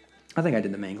I think I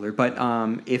did The Mangler, but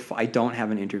if I don't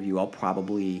have an interview, I'll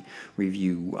probably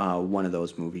review one of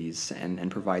those movies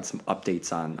and provide some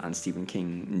updates on Stephen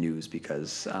King news,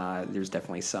 because there's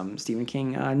definitely some Stephen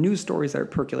King news stories that are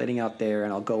percolating out there,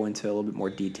 and I'll go into a little bit more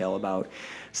detail about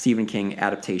Stephen King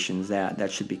adaptations that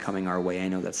should be coming our way. I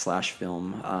know that Slash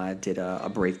Film did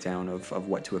a breakdown of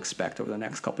what to expect over the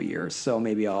next couple of years, so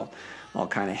maybe I'll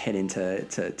kind of head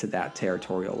into that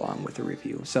territory along with the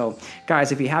review. So,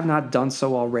 guys, if you have not done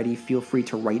so already, feel free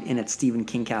to write in at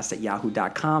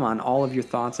stephenkingcast@yahoo.com on all of your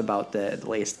thoughts about the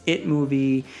latest It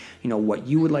movie, what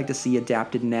you would like to see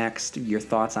adapted next, your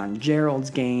thoughts on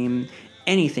Gerald's Game,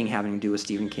 anything having to do with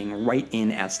Stephen King. Write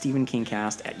in at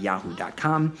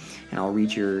stephenkingcast@yahoo.com, and I'll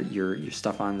read your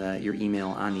stuff on your email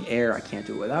on the air. I can't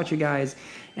do it without you guys.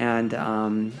 And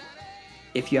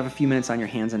if you have a few minutes on your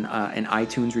hands, an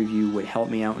iTunes review would help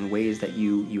me out in ways that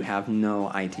you have no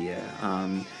idea.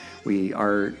 We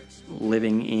are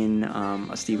living in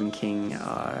a Stephen King.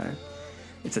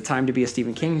 It's a time to be a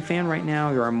Stephen King fan right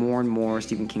now. There are more and more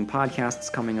Stephen King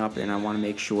podcasts coming up, and I want to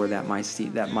make sure that my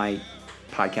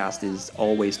podcast is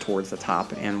always towards the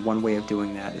top. And one way of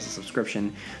doing that is a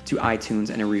subscription to iTunes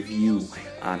and a review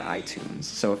on iTunes.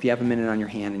 So if you have a minute on your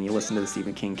hand and you listen to the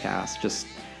Stephen King cast, just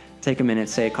take a minute,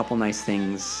 say a couple nice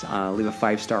things, leave a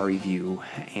 5-star review,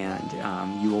 and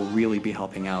you will really be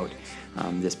helping out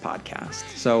this podcast.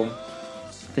 So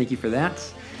thank you for that.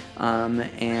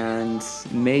 And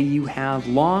may you have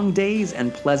long days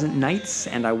and pleasant nights,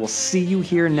 and I will see you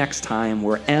here next time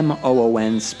where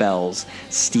MOON spells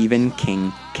Stephen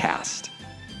King Cast.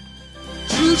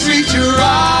 To treat you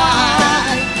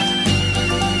right,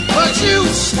 but you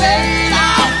stay.